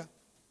dzevamwe ka,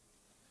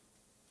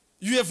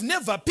 you have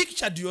never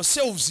pictured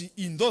yourselves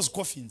in those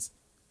coffins.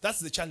 That's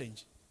the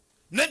challenge.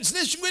 Zvine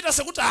zvichingoita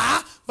sekuti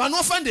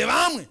vanofa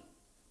ndevamwe.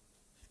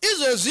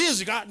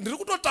 Izvezvizvi ka ndiri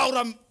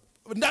kutotaura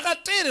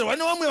ndakateererwa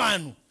nevamwe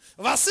vanhu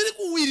vasiri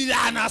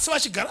kuwirirana asi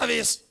vachigara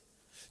vese.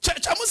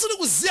 Chamusiri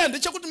kuziva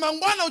ndechekuti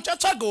mangwana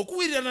uchatsvaga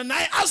wokuwirirana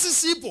naye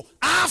asisipo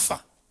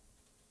afa.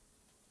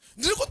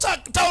 Ndiri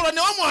kutaura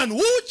nevamwe vanhu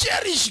who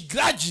cherish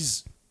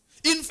grudges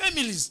in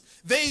families.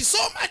 They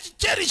so much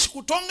cherish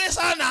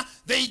kutongesana,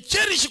 they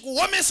cherish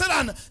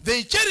kuomeserana,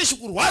 they cherish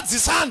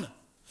kurwadzisana.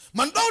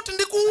 Manoda kuti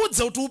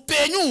ndikuudze kuti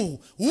upenyu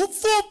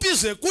hupfupi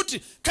zvekuti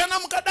kana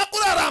mukada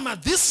kurarama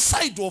this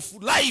side of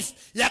life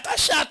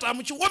yakashata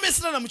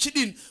muchiomeserana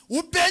muchidini,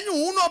 upenyu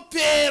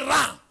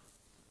hunopera.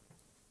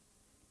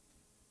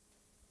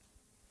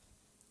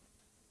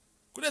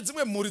 Kune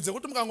dzimwe mhuri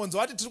dzekuti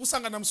mukangonzwa vati tiri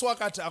kusangana musi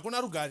wakati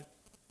hakuna rugare.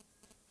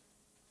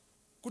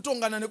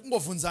 Kutongana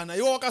nekungovhunzana,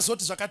 iwo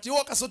wakazoti zvakati, iwo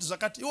wakazoti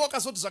zvakati, iwo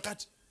wakazoti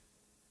zvakati.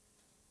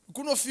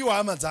 Kunofiwa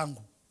hama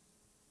dzangu.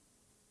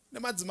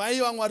 Nemadzimai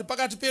vamwe vari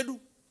pakati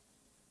pedu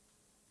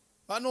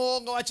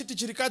vanonga vachiti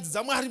chirikadzi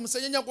dzamwari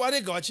musanyanya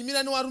kuvarega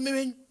vachimira nevarume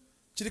venyu.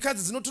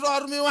 Chirikadzi dzinotora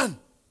varume vanhu.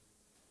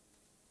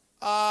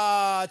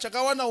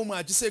 Chakawana umwe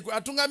achisekwe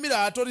atungamira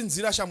haatori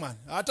nzira shamwari,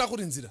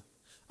 haatakuri nzira.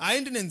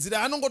 Haindi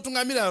nenzira,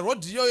 anongotungamira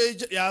rodhi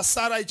iyoyo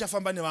yasara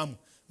ichafamba nevamwe.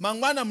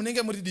 Mangwana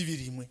munenge muri divi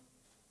rimwe.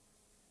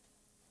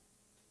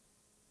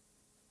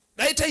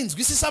 Dai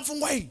tainzwisisa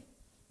pfungwa iyi.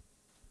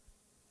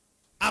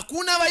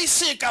 Hakuna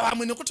vaiseka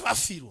vamwe nekuti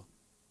vafirwa.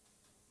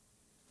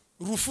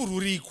 Rufu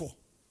ruriko.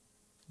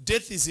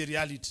 Death is a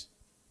reality.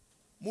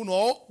 Munhu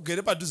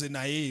wagere padhuze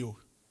naye iyo.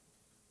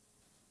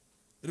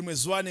 Rimwe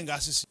zuva anenge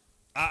asisi.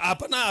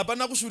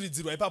 Hapana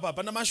kushuridzirwa ipapo,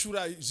 hapana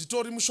mashura,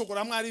 zvitori mushoko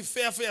raMwari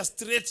fair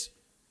straight.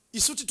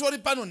 Isu titori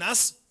pano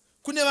nhasi,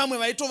 kune vamwe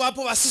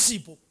vaitovapo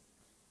vasisipo.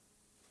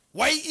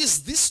 Why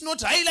is this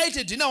not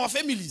highlighted in our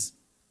families?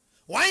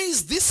 Why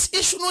is this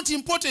issue not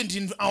important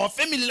in our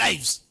family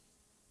lives?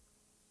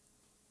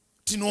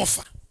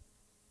 Tinofa.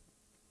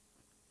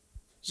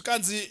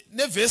 Zvikanzi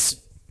nevhesi,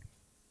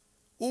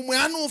 umwe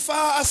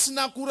anofa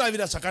asina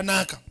kuravira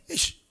zvakanaka.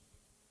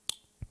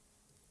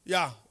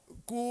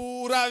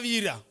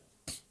 Kuravira.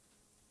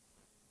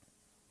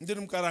 Ndiri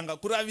mukaranga,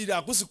 kuravira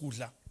hakusi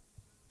kudla.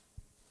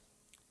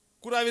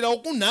 Kuravira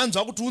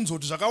ukunhanzva kuti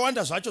unzoti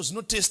zvakawanda zvacho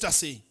zvinotesta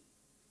sei.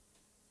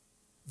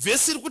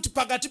 Vhesi iri kuti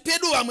pakati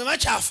pedu vamwe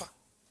vachafa.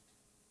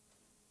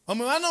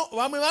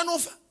 Vamwe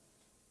vanofa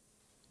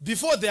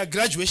before their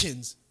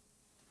graduations.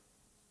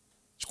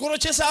 Chikoro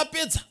chese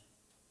apedza.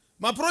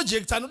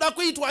 Maprojects anoda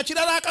kuitwa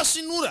achirara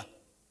akasinura.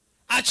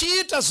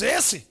 Achiita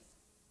zvese.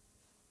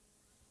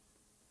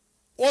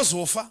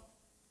 Ozofa.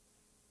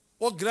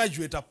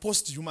 Ograduate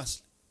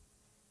posthumously.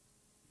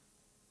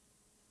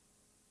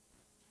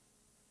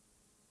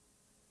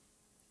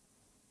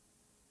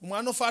 Umwe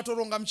anofa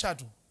atoronga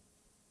muchato.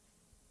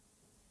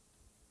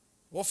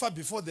 Ofa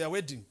before their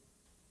wedding.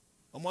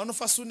 Umwe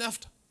anofa soon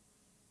after.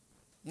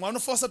 Umwe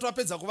anofa asati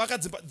apedza kuvaka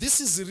dzimba. This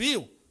is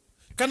real.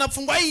 Kana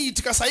pfungwa iyi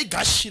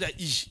tikasaigashira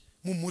izvi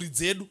mumhuri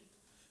dzedu,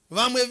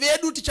 vamwe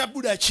vedu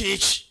tichabuda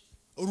chechi,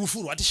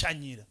 rufu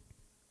rwatishanyira.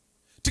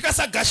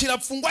 Tikasagashira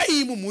pfungwa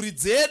iyi mumhuri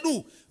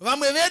dzedu,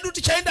 vamwe vedu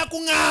tichaenda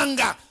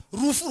kung'anga,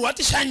 rufu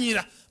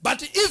rwatishanyira.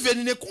 But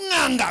even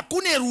nekung'anga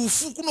kune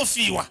rufu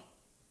kunofiwa.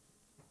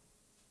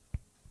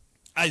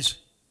 Aizve.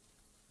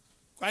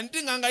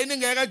 Kwanditi ng'anga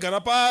inenge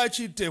yakagara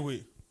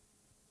pachitehwe.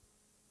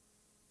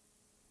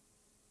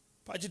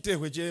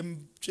 Pachitehwe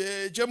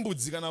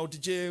chembudzi kana kuti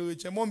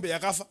chemombe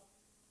yakafa.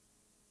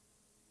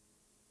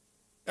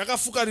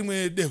 Yakafuka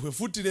rimwe dehwe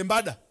futi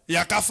rembada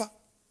yakafa.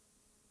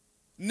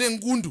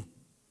 Nengundu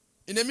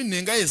ine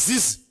minhenga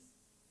yezizi.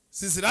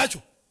 Zizi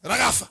racho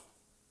rakafa.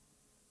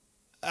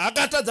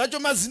 Akatadza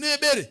mazino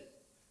ebere.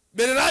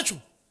 Bere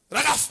racho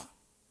rakafa.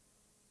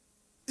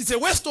 It's a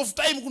waste of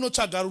time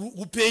kunotsvaga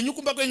upenyu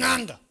kumba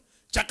kweng'anga.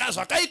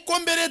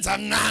 Zvakaikomberedza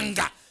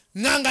ng'anga.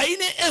 Ng'anga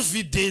ine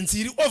evidence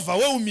iri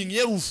overwhelming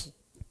yerufu.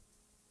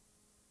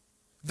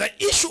 The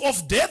issue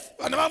of death,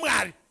 vana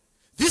vaMwari,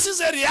 this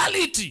is a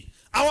reality.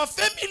 Our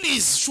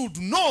families should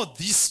know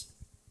this.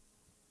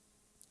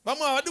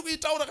 Vamwe havadi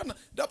kuitaura kana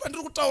ndapa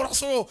ndiri kutaura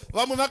so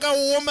vamwe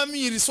vakaoma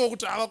miri so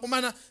kuti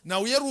avakomana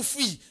nauye rufu.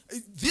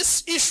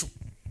 This issue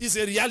is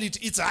a reality.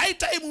 It's high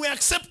time we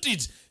accept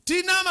it.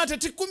 Tinamate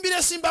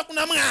tikumbire simba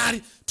kuna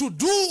Mwari to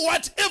do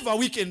whatever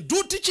we can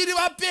do tichiri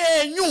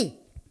vapenyu.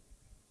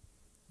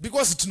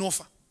 Because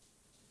tinofa.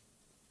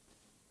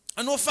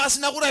 Anofa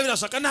asina kuravira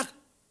zvakanaka.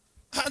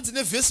 Hanzi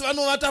nevhesi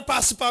vanovata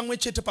pasi pamwe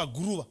chete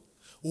paguruva.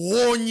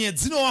 Honye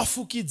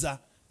dzinovafukidza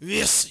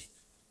vese.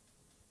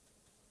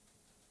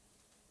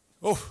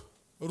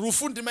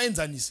 Rufu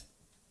ndimaenzanise.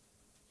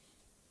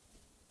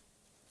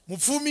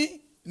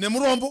 Mupfumi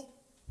nemurombo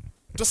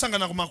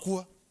tosangana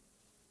kumakuva.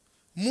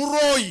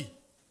 Muroyi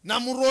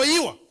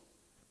namuroyiwa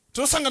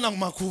tinosangana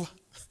kumakuva.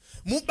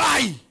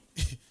 Mubai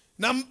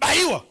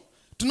namubayiwa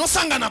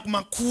tinosangana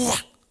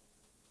kumakuva.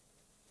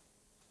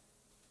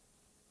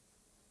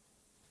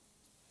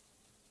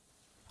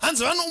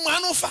 Hanzi vano umwe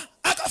anofa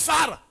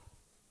akafara.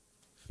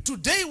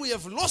 Today we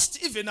have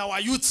lost even our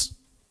youth.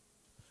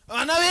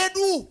 Vana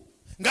vedu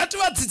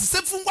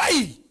ngativadzidzise pfungwa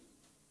iyi.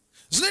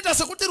 Zvinoita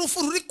sekuti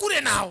rufu ruri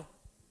kure nawo.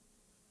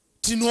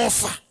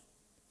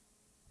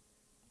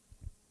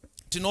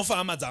 Tinofa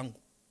hama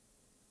dzangu.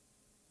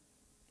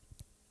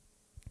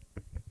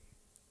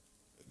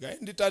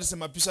 Nditarise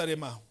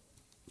mapisarema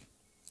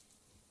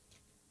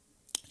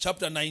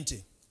chapter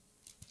 90.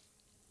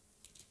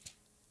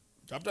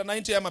 Chapter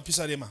 90 ya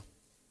mapisarema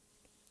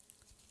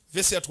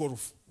verse ya 12.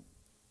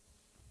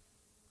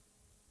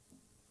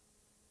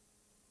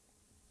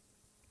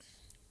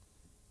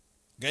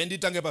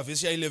 Nditange pa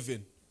verse ya 11.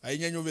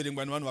 Ainyanyo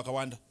uverengwa ni vanhu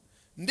vakawanda.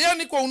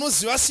 Ndiani kwa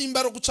unoziva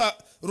simba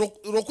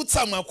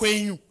rokutsamwa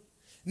kwenyu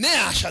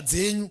nehasha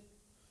dzenyu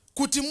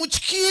kuti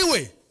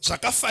mutyiwe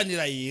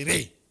zvakafanira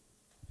here.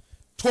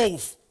 12.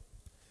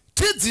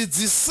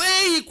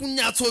 Tidzidzisei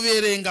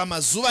kunyatsoverenga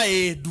mazuva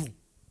edu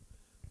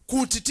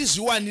kuti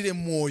tizviwanire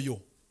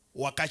moyo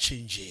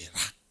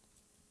wakachenjera.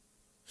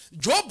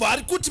 Jobho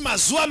ari kuti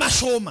mazuva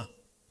mashoma.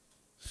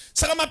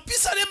 Saka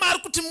mapisarema ari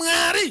kuti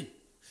Mwari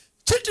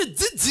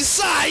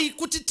chitidzidzisai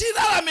kuti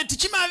tirarame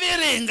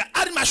tichimaverenga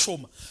ari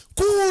mashoma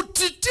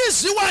kuti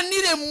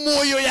tizviwanire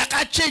moyo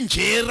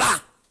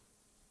yakachenjera.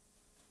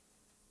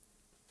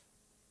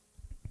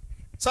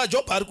 Saka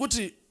Jobho ari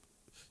kuti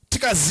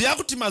tikaziya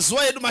kuti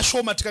mazuva edu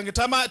mashoma tikange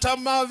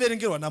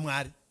tamaverengerwa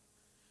naMwari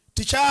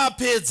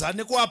tichapedza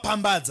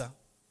nekuapambadza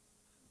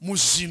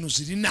muzvinhu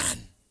zviri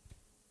nani.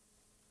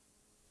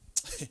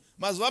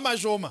 Mazuva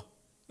mashoma.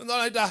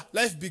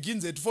 Life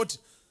begins at 40.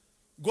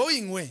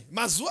 Going where?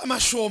 Mazuva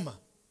mashoma.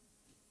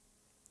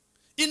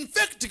 In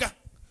fact,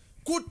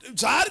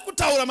 zvaari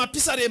kutaura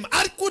mapisarema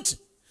ari kuti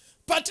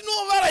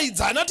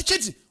patinovarayidzana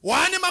tichiti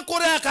wane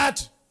makore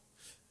akati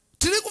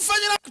tiri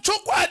kufanira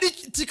chokwadi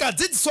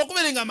tikadzidziswa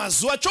kuverenga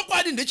mazuva.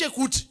 Chokwadi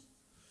ndechekuti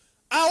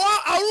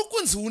auri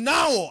kunzi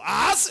unawo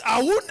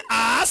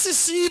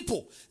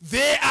haasisipo.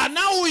 They are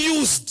now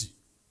used.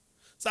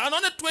 So on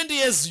 20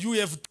 years you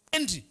have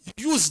 20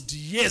 used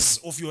years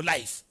of your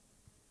life.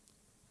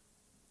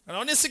 And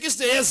on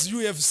 60 years you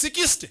have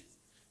 60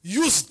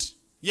 used.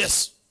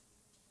 Yes.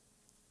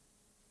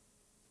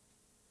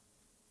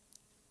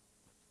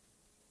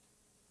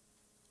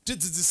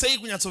 Tidzidzisei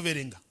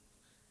kunyatsoverenga.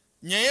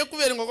 Nyaya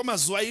yekuverenga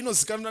kwamazuva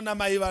inozikanwa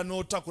namai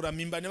vanotakura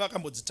mimba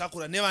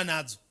nevakambodzitakura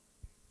nevanadzo.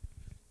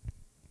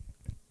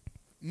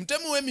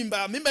 Mutemo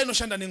wemimba, mimba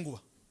inoshanda nenguva.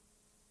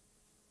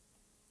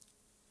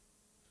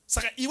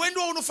 Saka iwe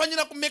ndiwo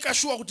unofanira kumeka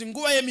sure kuti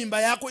nguva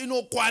yemimba yako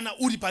inokwana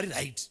uri pari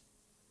right.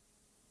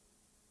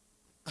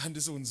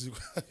 Handisi unziko.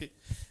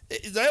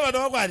 Izai vana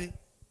vakwari.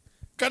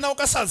 Kana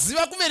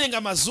ukasaziva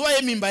kuverenga mazuva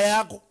yemimba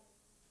yako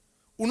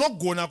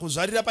unogona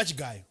kuzvarira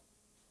pachigayo.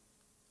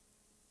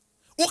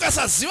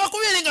 Ukasaziva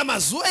kuverenga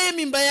mazuva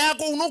yemimba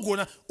yako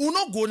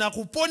unogona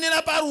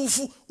kuponera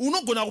parufu,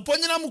 unogona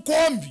kuponera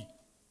mukombi.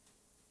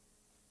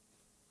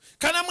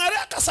 Kana Mwari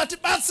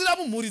akasatibatsira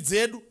mumhuri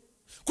dzedu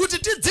kuti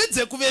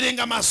tidzidze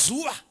kuverenga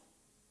mazuva,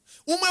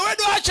 umwe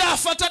wedu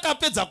achafa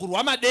takapedza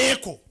kurwa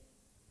madeko.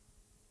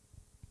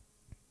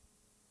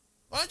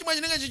 Chimwe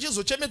chinenge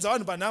chichizochemedza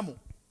vanhu panhamo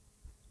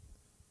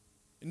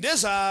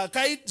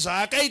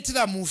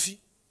ndezvaakaitira mufi.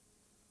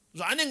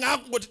 Zvaanenge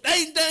akungoti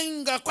dai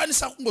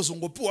ndingakwanisa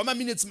kungozongopiwa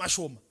maminutes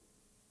mashoma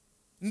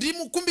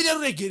ndimukumbire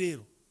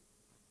ruregerero.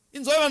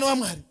 Inzwai vanhu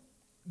vaMwari,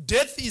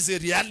 death is a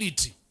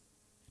reality.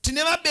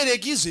 Tine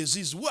vabereki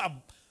izvezvi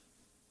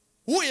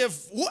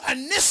who are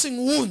nursing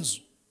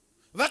wounds.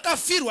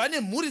 Vakafirwa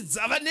nemhuri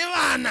dzava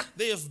nevana.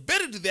 They have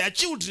buried their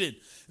children.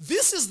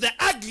 This is the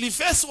ugly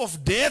face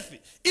of death.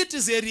 It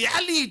is a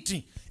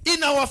reality.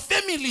 In our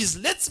families,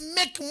 let's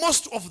make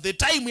most of the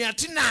time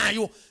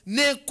yatinayo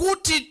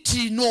nekuti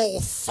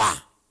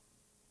tinofa.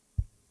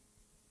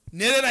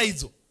 Nerera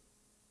idzo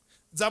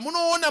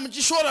dzamunoona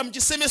muchishora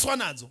muchisemeswa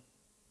nadzo,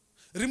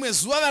 rimwe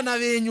zuva vana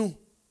venyu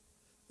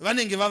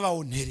vanenge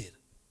vavaonerera.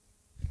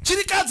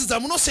 Chirikadzi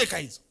dzamunoseka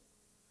idzo,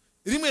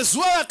 rimwe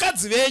zuva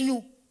vakadzi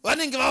venyu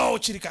vanenge vavawo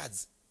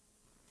chirikadzi.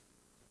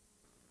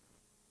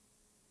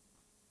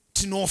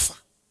 Tinofa.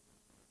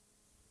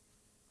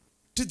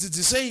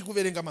 Tidzidzisei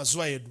kuverenga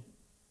mazuva edu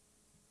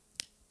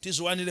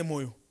tizviwanire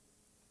moyo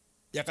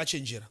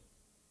yakachenjera.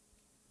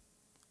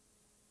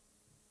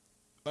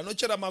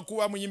 Vanochera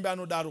makuva muimba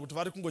anodaro kuti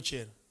vari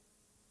kungochera.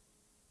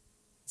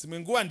 Dzimwe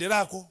nguva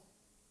nderako,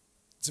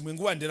 dzimwe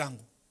nguva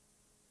nderangu.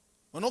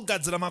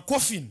 Vanogadzira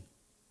makofini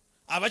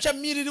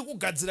havachamiriri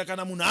kugadzira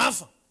kana munhu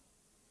afa.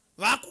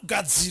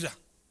 Vakugadzira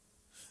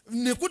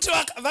nekuti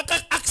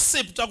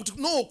vaka-accepta kuti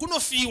no,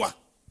 kunofiwa.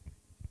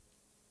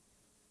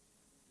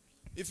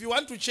 If you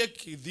want to check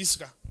this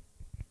ka,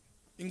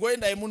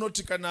 ingoenda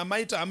munoti kana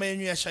maita hama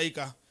yenyu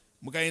yashaika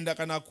mukaenda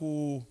kana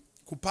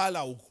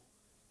kupala uko,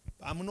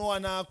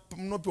 pamunowana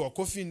munopiwa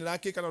coffin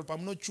rake kana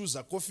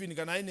pamunochuza coffin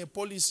kana aine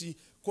policy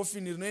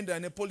coffin rinoenda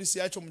nepolicy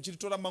yacho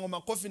muchiritora mamwe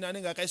macoffin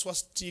anenge akaiswa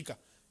sticker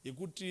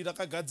yekuti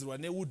rakagadzirwa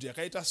newood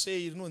yakaita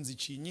sei rinonzi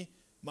chinyi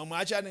mamwe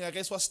acho anenge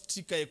akaiswa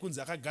sticker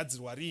yekunzi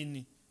akagadzirwa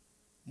rini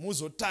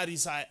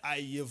muzotarisa.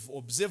 I have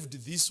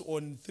observed this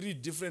on 3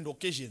 different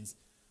occasions.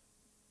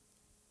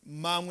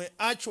 Mamwe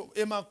acho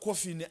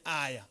emacoffin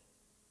aya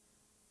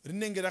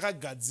rinenge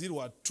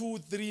rakagadzirwa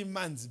 2-3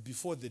 months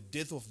before the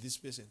death of this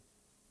person.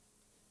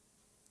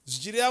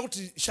 Zvichireva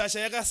kuti shasha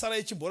yakasara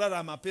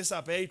ichimborarama pesa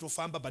apa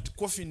yaitofamba, but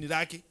coffin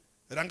rake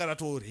ranga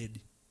rato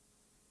ready.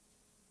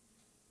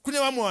 Kune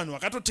vamwe vanhu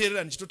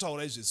vakatoteerera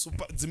ndichitotaura izvezvo,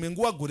 dzimwe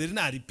nguva gore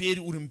rina hariperi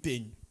uri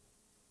mupenyu.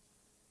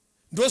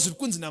 Ndozviri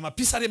kunzi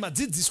namapisa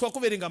madzidziswa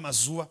kuverenga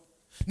mazuva,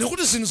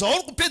 nekuti zvinhu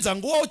zvauri kupedza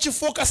nguva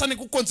uchifokasa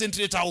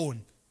nekuconcentrate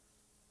on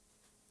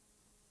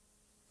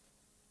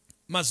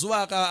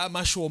mazuva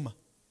mashoma.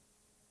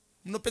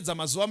 Munopedza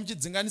mazuva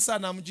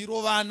muchidzinganisana,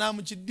 muchirovana,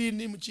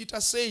 muchidini,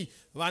 muchiita sei,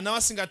 vana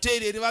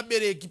vasingateereri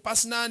vabereki,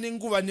 pasina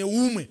nenguva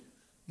neumwe,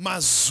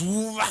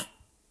 mazuva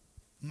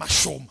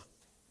mashoma.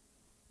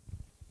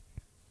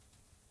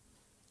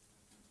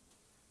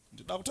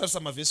 Ndinoda kutarisa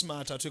mavhesi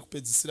matatu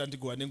ekupedzisira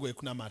ndigova nenguva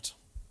yekunamata.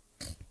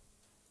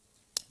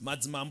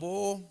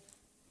 Madzimambo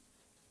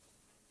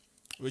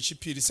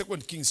wechipiri,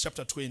 2 Kings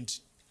chapter 20.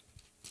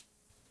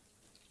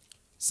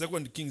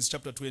 2 Kings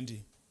chapter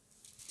 20.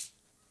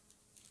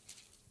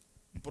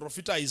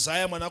 Profita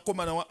Isaiah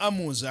mwanakomana wa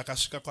Amozi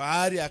akasvika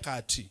kwaari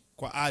akati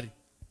kwaari,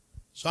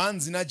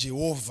 zvanzi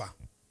naJehovha,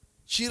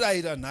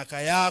 chirayira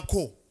nhaka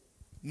yako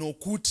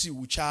nokuti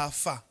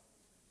uchafa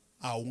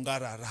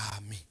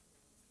haungararami.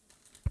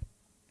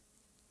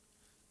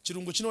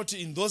 Chirungu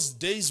chinoti, in those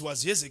days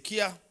was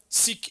Hezekiah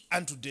sick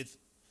unto death,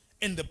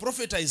 and the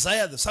prophet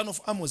Isaiah the son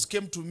of Amoz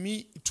came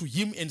to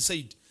him and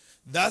said,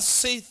 thus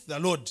saith the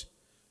Lord,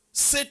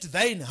 set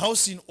thine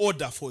house in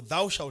order, for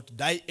thou shalt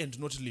die and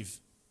not live.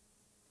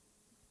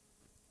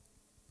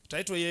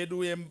 Title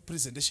yedu ye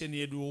presentation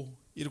yedu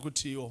iri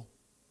kuti yo,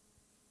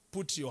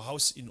 put your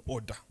house in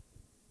order.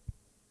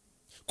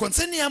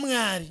 Concerning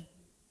Mwari,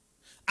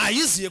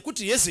 aiziye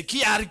kuti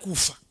Hezekiah ari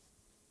kufa.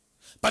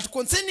 But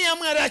concerning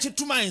Mwari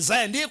achituma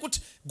Isaiah ndiye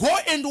kuti go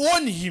and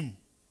warn him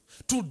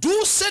to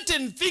do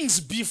certain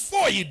things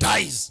before he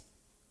dies.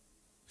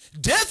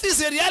 Death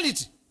is a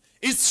reality.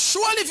 It's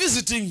surely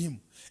visiting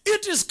him.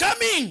 It is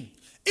coming.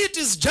 It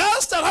is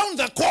just around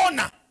the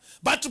corner.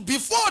 But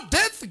before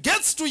death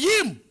gets to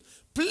him,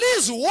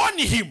 please warn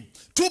him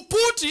to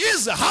put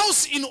his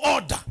house in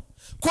order.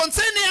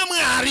 Concerning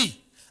Mwari,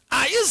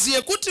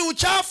 aiziye kuti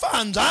uchafa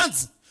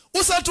hanzvadzi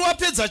usati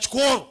wapedza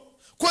chikoro.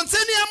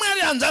 Concerning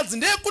Mwari hanzvadzi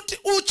ndeye kuti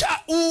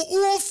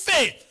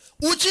ufe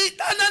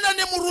uchidanana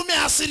nemurume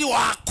asiri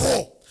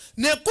wako,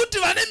 nekuti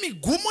vane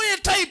migumo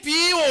yetaipi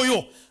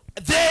iyoyo.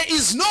 There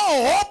is no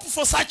hope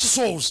for such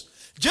souls.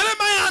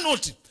 Jeremiah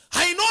anoti,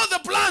 I know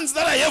the plans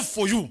that I have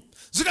for you.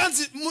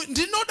 Zikanzi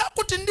ndinoda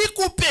kuti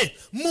ndikupe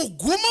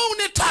mugumo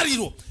une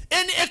tariro.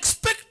 An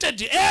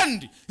expected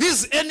end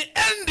is an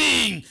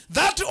ending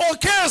that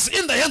occurs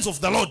in the hands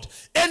of the Lord.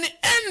 An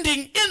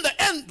ending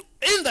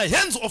in the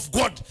hands of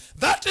God.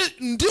 That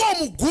ndio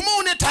mugumo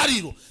une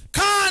tariro.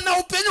 Kana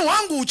upenyu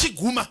wangu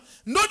uchiguma,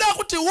 ndoda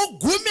kuti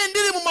ugume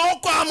ndiri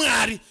mumaoko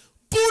aMwari.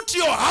 Put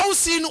your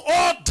house in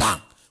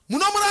order.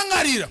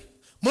 Munomurangarira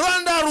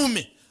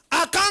murandarume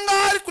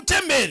akanga ari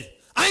kutembere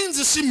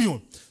ainzi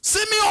Simeon.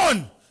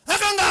 Simeon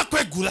akanga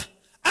akwegura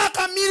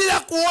akamirira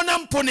kuona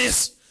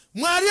muponesi.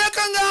 Mwari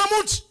akanga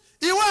amuti,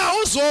 iwe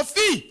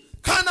hauzofi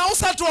kana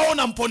usati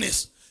waona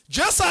muponesi.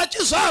 Jesu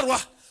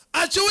achizvarwa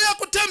achiuya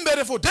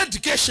kutembere for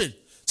dedication,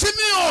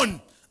 Simeon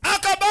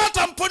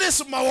akabata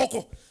muponesi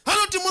mumaoko.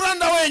 Anoti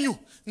muranda wenyu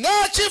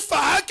ngachifa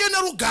hake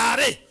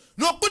nerugare,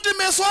 nokuti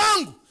meso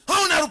angu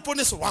hauna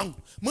ruponeso rwangu.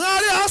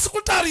 Mwari hasi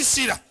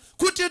kutarisira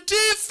kuti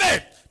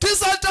tife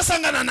tisati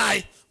tasangana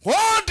naye.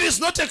 God is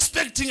not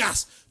expecting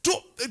us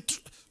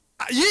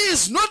he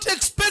is not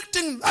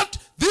expecting that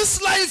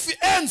this life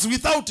ends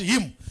without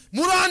him.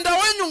 Muranda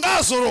wenyu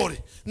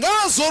ngazorore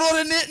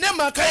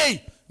nemhaka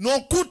yei,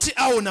 nokuti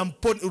aona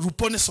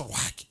ruponeso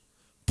rwake.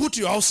 Put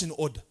your house in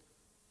order.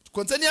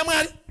 Concerning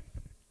Mwari,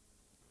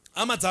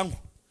 hama dzangu,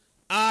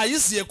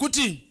 aiziye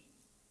kuti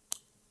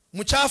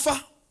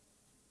muchafa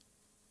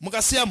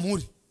mukasiya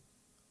mhuri.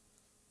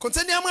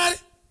 Concerning Mwari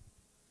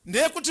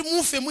ndeye kuti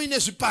mufe muine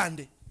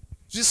zvipande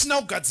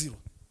zvisina kugadzirwa.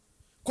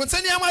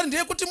 Concerning Mwari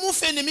ndeye kuti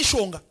mufe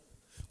nemishonga.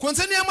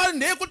 Concerning Mwari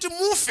ndeye kuti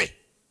mufe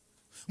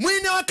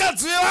muine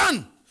vakadzi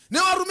vevanhu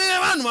nevarume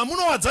vevanhu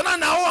vamunowadzana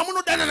navo,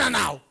 vamunodanana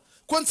navo.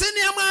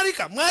 Concerning Mwari,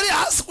 Mwari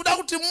hasi kuda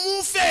kuti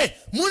mufe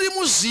muri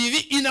muzvivi.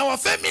 In our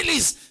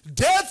families,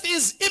 death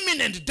is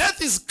imminent.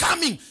 Death is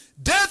coming.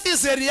 Death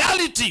is a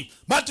reality.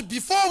 But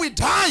before we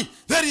die,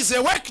 there is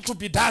a work to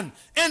be done.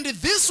 And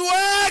this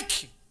work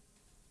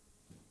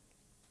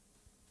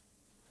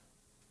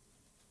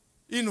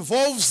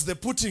involves the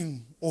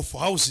putting of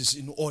houses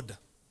in order.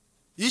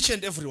 Each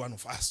and every one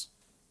of us.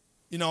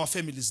 In our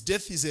families,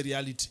 death is a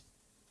reality.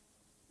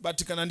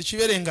 But kana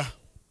ndichiverenga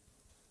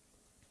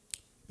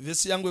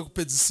vesi yangu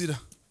yekupedzisira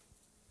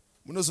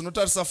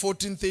munozonotarisa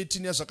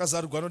 14:13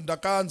 yazvakazarurwa anoti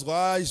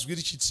ndakanzwa izwi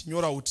richiti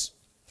nyora uti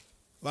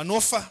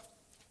vanofa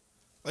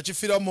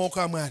vachifira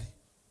mumaoko aMwari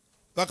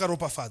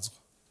vakaropafadzwa.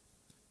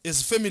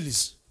 As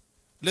families,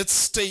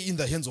 let's stay in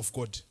the hands of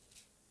God.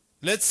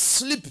 Let's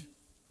sleep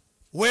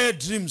where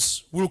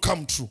dreams will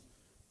come true.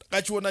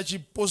 Takachiona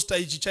chiposta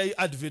ichi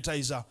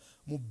chaiadvertisa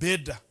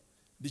mubhedha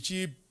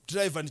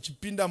ndichidriver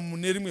ndichipinda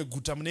mune rimwe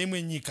guta mune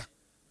imwe nyika.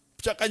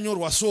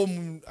 Chakanyorwa so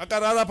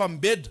akarara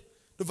pamubhedha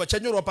ndobva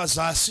chanyorwa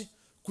pazasi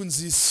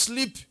kunzi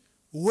sleep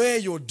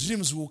where your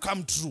dreams will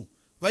come true.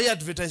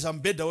 Vaiadvertisa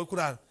mubhedha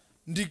wekurara.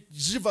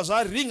 Ndichibva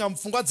zvaringa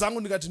mupfungwa dzangu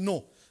ndikati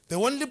no, the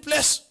only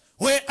place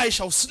where I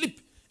shall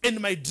sleep and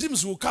my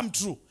dreams will come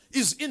true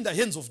is in the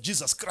hands of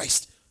Jesus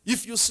Christ.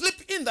 If you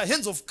sleep in the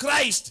hands of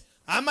Christ,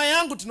 hama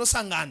yangu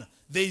tinosangana,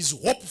 there is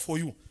hope for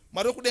you.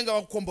 Mwari wekudenga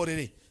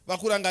vakukomborerei,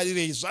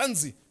 vakurangarirei.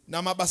 Zvanzi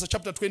naMabasa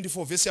chapter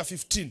 24 verse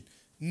 15.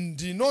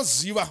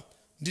 Ndinoziva,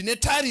 ndine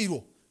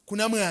tariro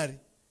kuna Mwari,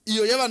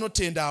 iyo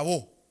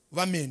yavanotendavo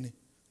vamene,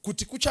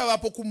 kuti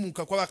kuchavapo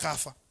kumuka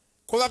kwavakafa,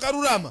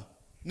 kwavakarurama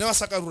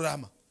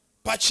nevasakarurama.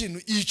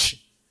 Pachinhu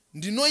ichi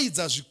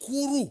ndinoidza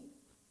zvikuru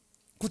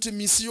kuti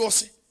misi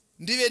yose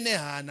ndive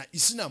nehana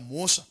isina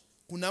mhosva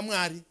kuna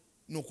Mwari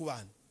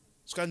nokuvanhu.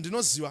 Saka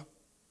ndinoziva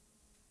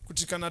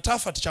kuti kana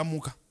tafa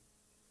tichamuka,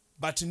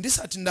 but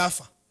ndisati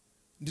ndafa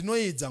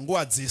ndinoidza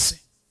nguva dzese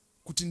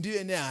kuti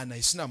ndive nehana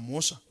isina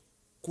mhosva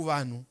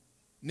kuvanhu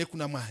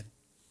nekuna Mwari.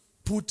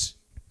 Put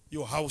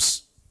your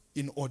house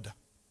in order.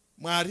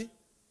 Mwari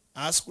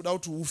haasi kuda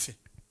kuti ufe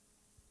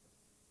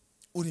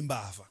uri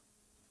mbavha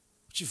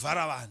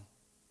uchivhara vanhu,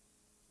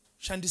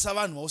 shandisa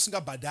vanhu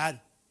vausingabhadhari.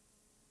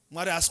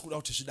 Mwari haasi kuda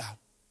kuti zvidaro.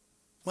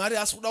 Mwari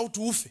haasi kuda kuti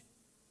ufe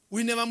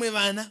uine vamwe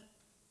vana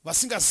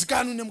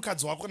vasingazikanwi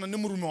nemukadzi wako kana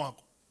nemurume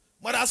wako.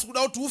 Mwari haasi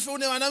kuda kuti ufe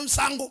une vana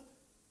musango.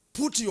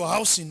 Put your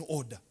house in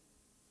order.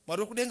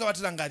 Mwari wekudenga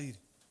vatirangarire,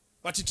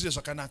 vatitire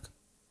zvakanaka.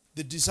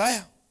 The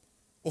desire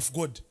of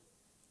God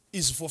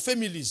is for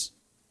families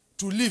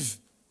to live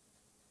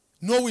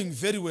knowing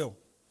very well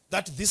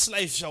that this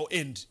life shall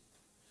end,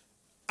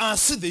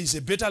 as there is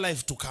a better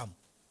life to come.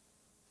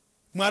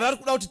 Mwari ari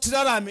kuda kuti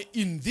tirarame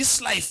in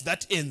this life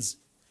that ends,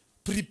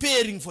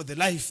 preparing for the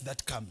life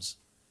that comes.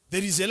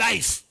 There is a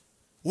life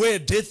where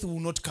death will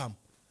not come.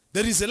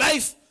 There is a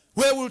life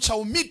where we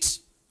shall meet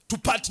to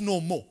part no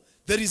more.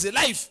 There is a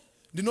life,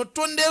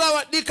 ndinotondera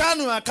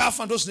vadikani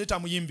vakafa ndozvinoita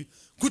muimbi,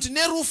 kuti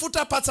nerufu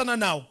tapatsana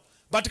nawo,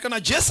 but kana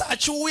Jesu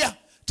achiuya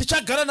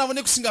tichagara navo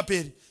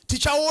nekusingaperi,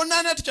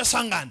 tichaonana,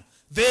 tichasangana.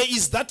 There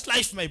is that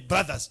life, my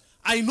brothers.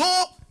 I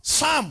know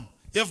some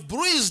have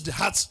bruised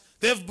hearts,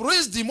 they have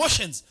bruised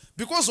emotions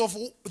because of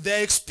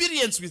their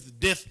experience with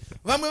death.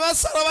 Vamwe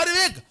vasara vari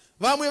vega,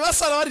 vamwe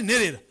vasara vari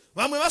nherera,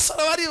 vamwe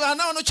vasara vari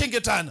vana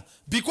vanochengetana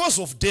because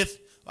of death.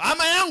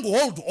 Hama yangu,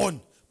 hold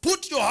on.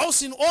 Put your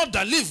house in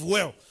order, live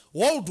well.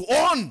 Hold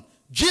on.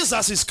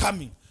 Jesus is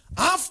coming.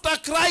 After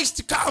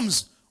Christ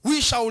comes, we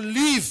shall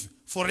live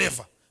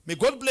forever. May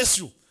God bless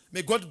you.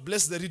 May God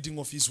bless the reading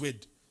of his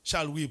word.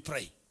 Shall we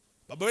pray?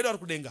 Baba wedu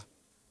arikudenga,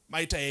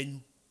 maita yenyu.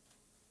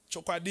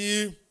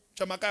 Chokwadi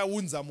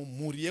chamakaunza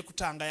mumhuri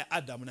yekutanga ya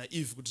Adam na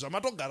Eve kuti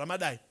zvamatogara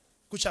madai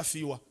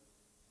kuchafiwa,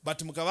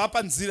 but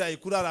mukavapa nzira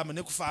yekurarama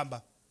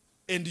nekufamba,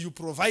 and you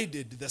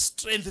provided the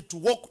strength to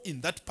walk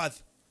in that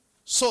path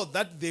so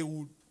that they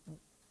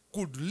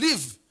could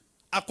live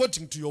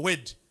according to your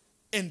word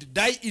and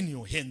die in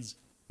your hands.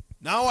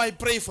 Now I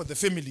pray for the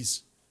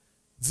families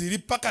dziri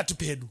pakati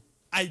pedu.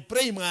 I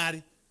pray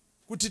Mwari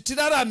kuti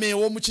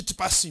tiraramewo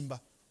muchitipa simba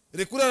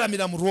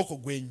rekuraramira muruoko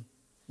gwenyu.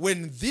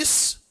 When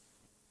this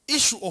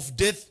issue of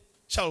death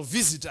shall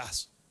visit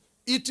us,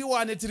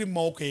 itiwane tiri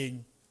mumaoko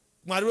enyu.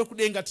 Mwari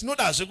wekudenga,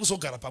 tinodazve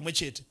kuzogara pamwe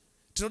chete,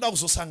 tinoda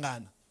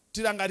kuzosangana.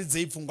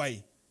 Tirangaridzei pfungwa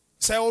iyi.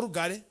 Isaiwo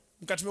rugare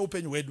mukati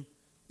meupenyu hwedu,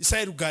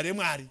 isai rugare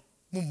Mwari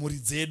mumhuri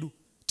dzedu.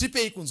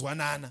 Tipei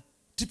kunzwanana,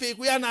 tipei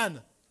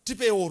kuyanana,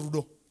 tipeiwo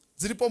rudo.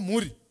 Dziripo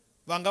mhuri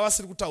vanga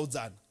vasiri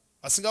kutaudzana,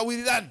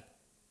 vasingawirirani,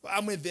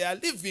 vamwe they are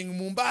living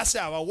mumba asi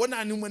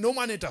havaonani, umwe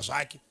nomwe anoita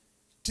zvake.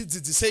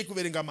 Tidzidzisei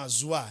kuverenga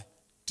mazuva aya,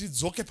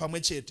 tidzoke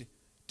pamwe chete,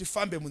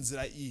 tifambe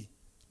munzira iyi,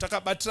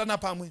 takabatirana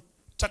pamwe,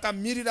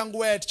 takamirira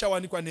nguva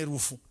yatichawanikwa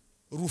nerufu,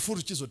 rufu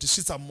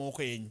ruchizotisvitsa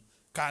mumaoko enyu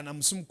kana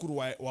musi mukuru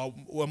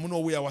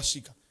wamunouya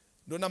wasvika.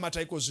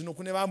 Ndonamata iko zvino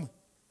kune vamwe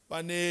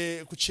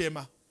vane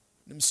kuchema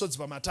nemisodzi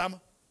pamatama.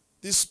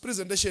 This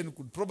presentation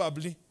could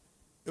probably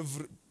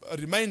have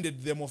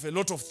reminded them of a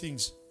lot of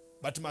things,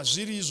 but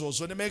mazviri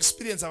izvozvo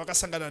nemaexperience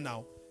avakasangana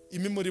nawo,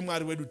 imi muri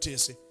Mwari wedu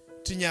tese,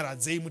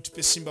 tinyaradzei,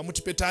 mutipe simba,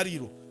 mutipe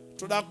tariro.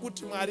 Toda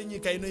kuti Mwari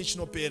nyika ino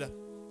ichinopera,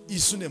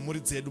 isu nemhuri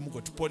dzedu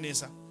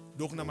mugotiponesa.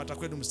 Ndokunamata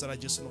kwedu muzita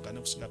raJesu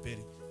nogara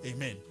kusingaperi.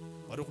 Amen.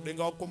 Mwari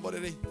kudenga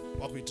wakukomborerei,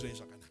 wakuitirei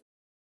zvakanaka.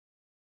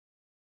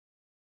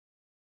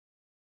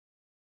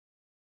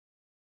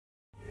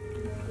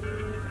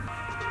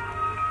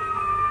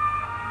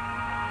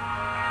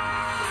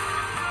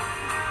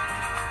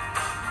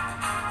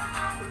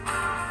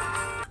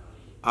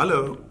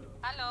 Hello.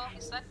 Hello,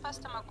 is that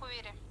Pastor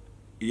Makuire?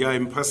 Yeah,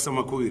 I'm Pastor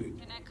Makuire.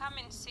 Can I come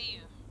and see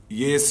you?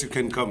 Yes, you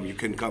can come. You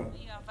can come. Are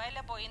you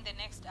available in the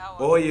next hour?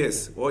 Oh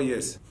yes. Oh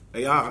yes.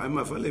 Yeah, I'm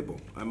available.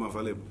 I'm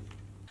available.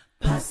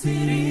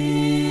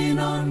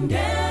 Pasirino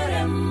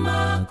ndere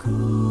makuwa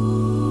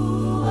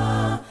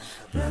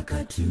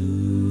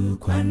rakatu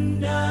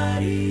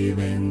kwandari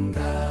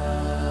venga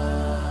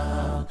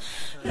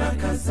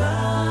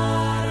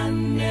rakazara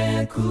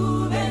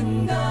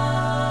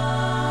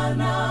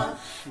nekuvengana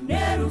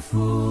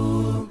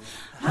nerufu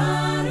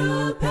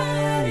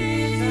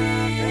haruperi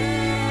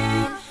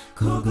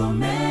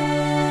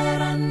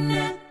kugomera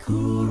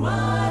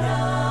nekurwara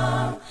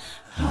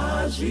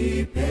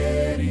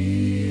hajiperi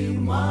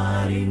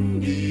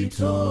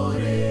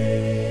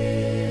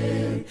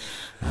marinditore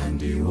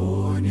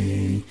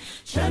andioni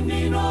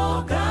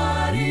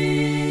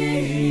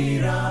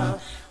chandinogarira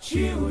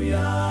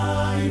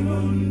chiuyai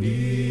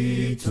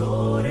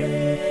munditore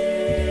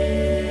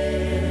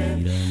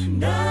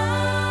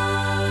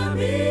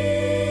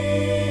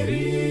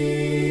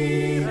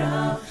ndamirira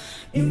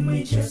imwe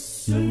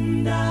Jesu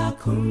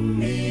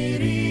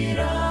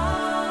ndakumirira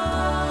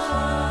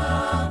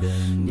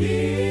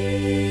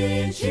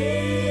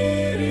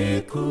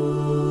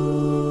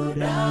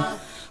ndichirikuda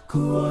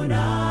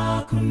kuona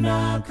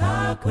kunaka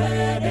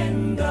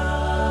kwedenga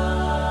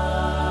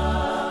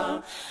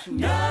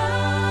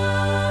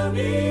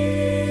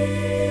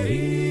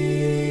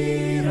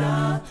ndamirira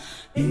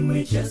imwe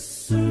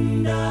Jesu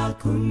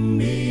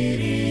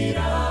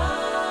ndakumirira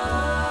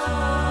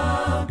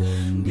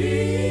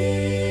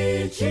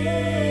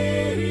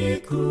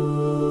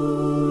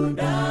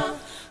ndichirikuda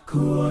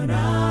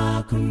kuona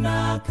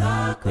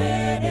kunaka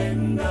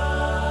kwedenga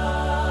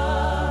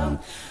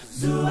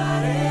zuwa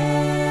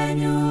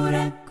renyu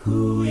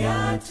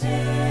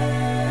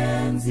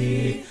rekuyatenzi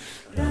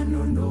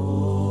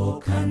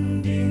ranonoka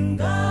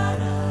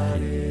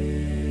ndingarare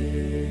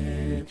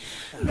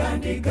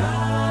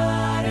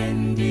ngandigare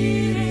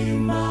ndiri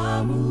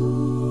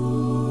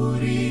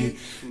mamuri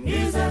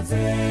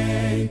ndizadze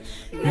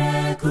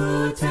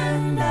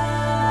nekutenda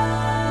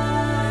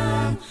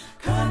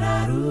kana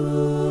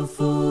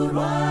rufu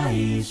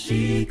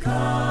rwaishika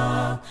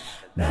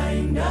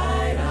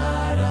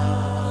daindairara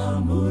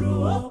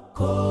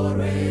muruoko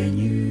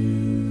rwenyu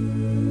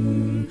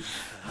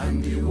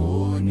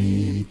handioni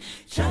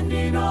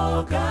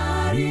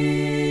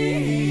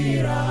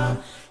chandinogarira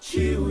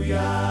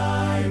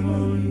chiuyai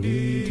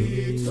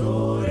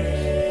munditore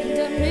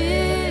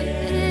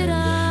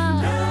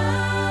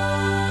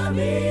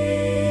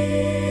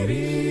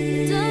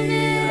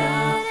ndamirira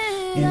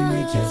imwe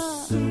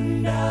Jesu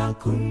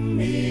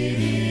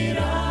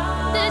ndakumirira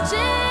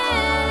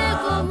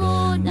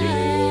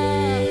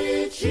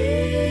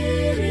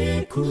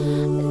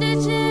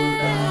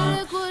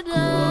ndichirikuda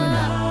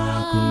kuona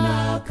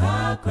kunaka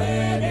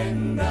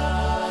kwedenga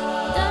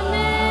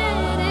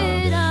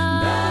ndamirira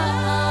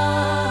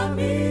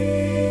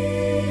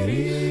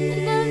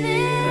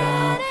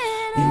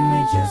imwe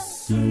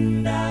Jesu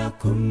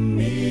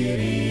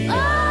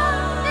ndakumirira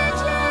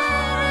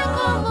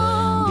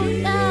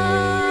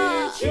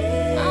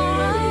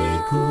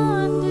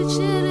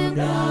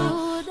ndichirikuda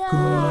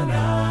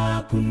kuona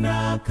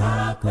kunaka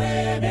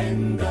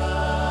kwedenga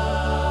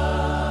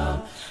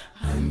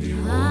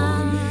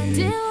andioni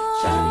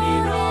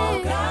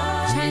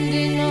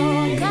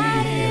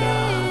chandinogarira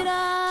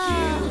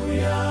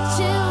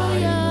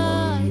chiuyai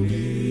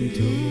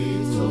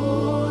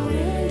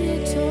munditore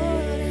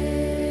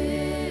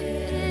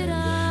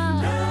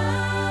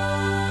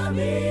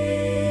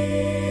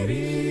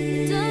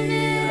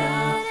ndamirira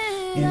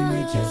imwe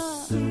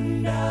Jesu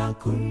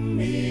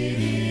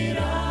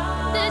ndakumirira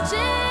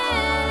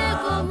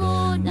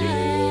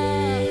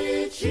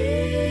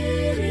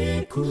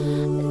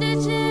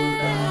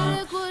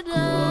ndichirikuda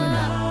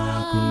kuona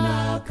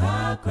kunaka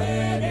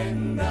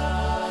kwedenga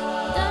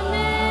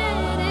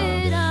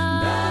ndamirira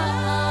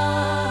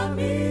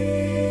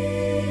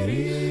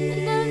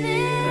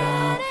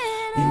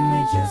imwe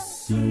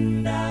Jesu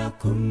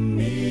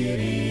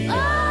ndakumirira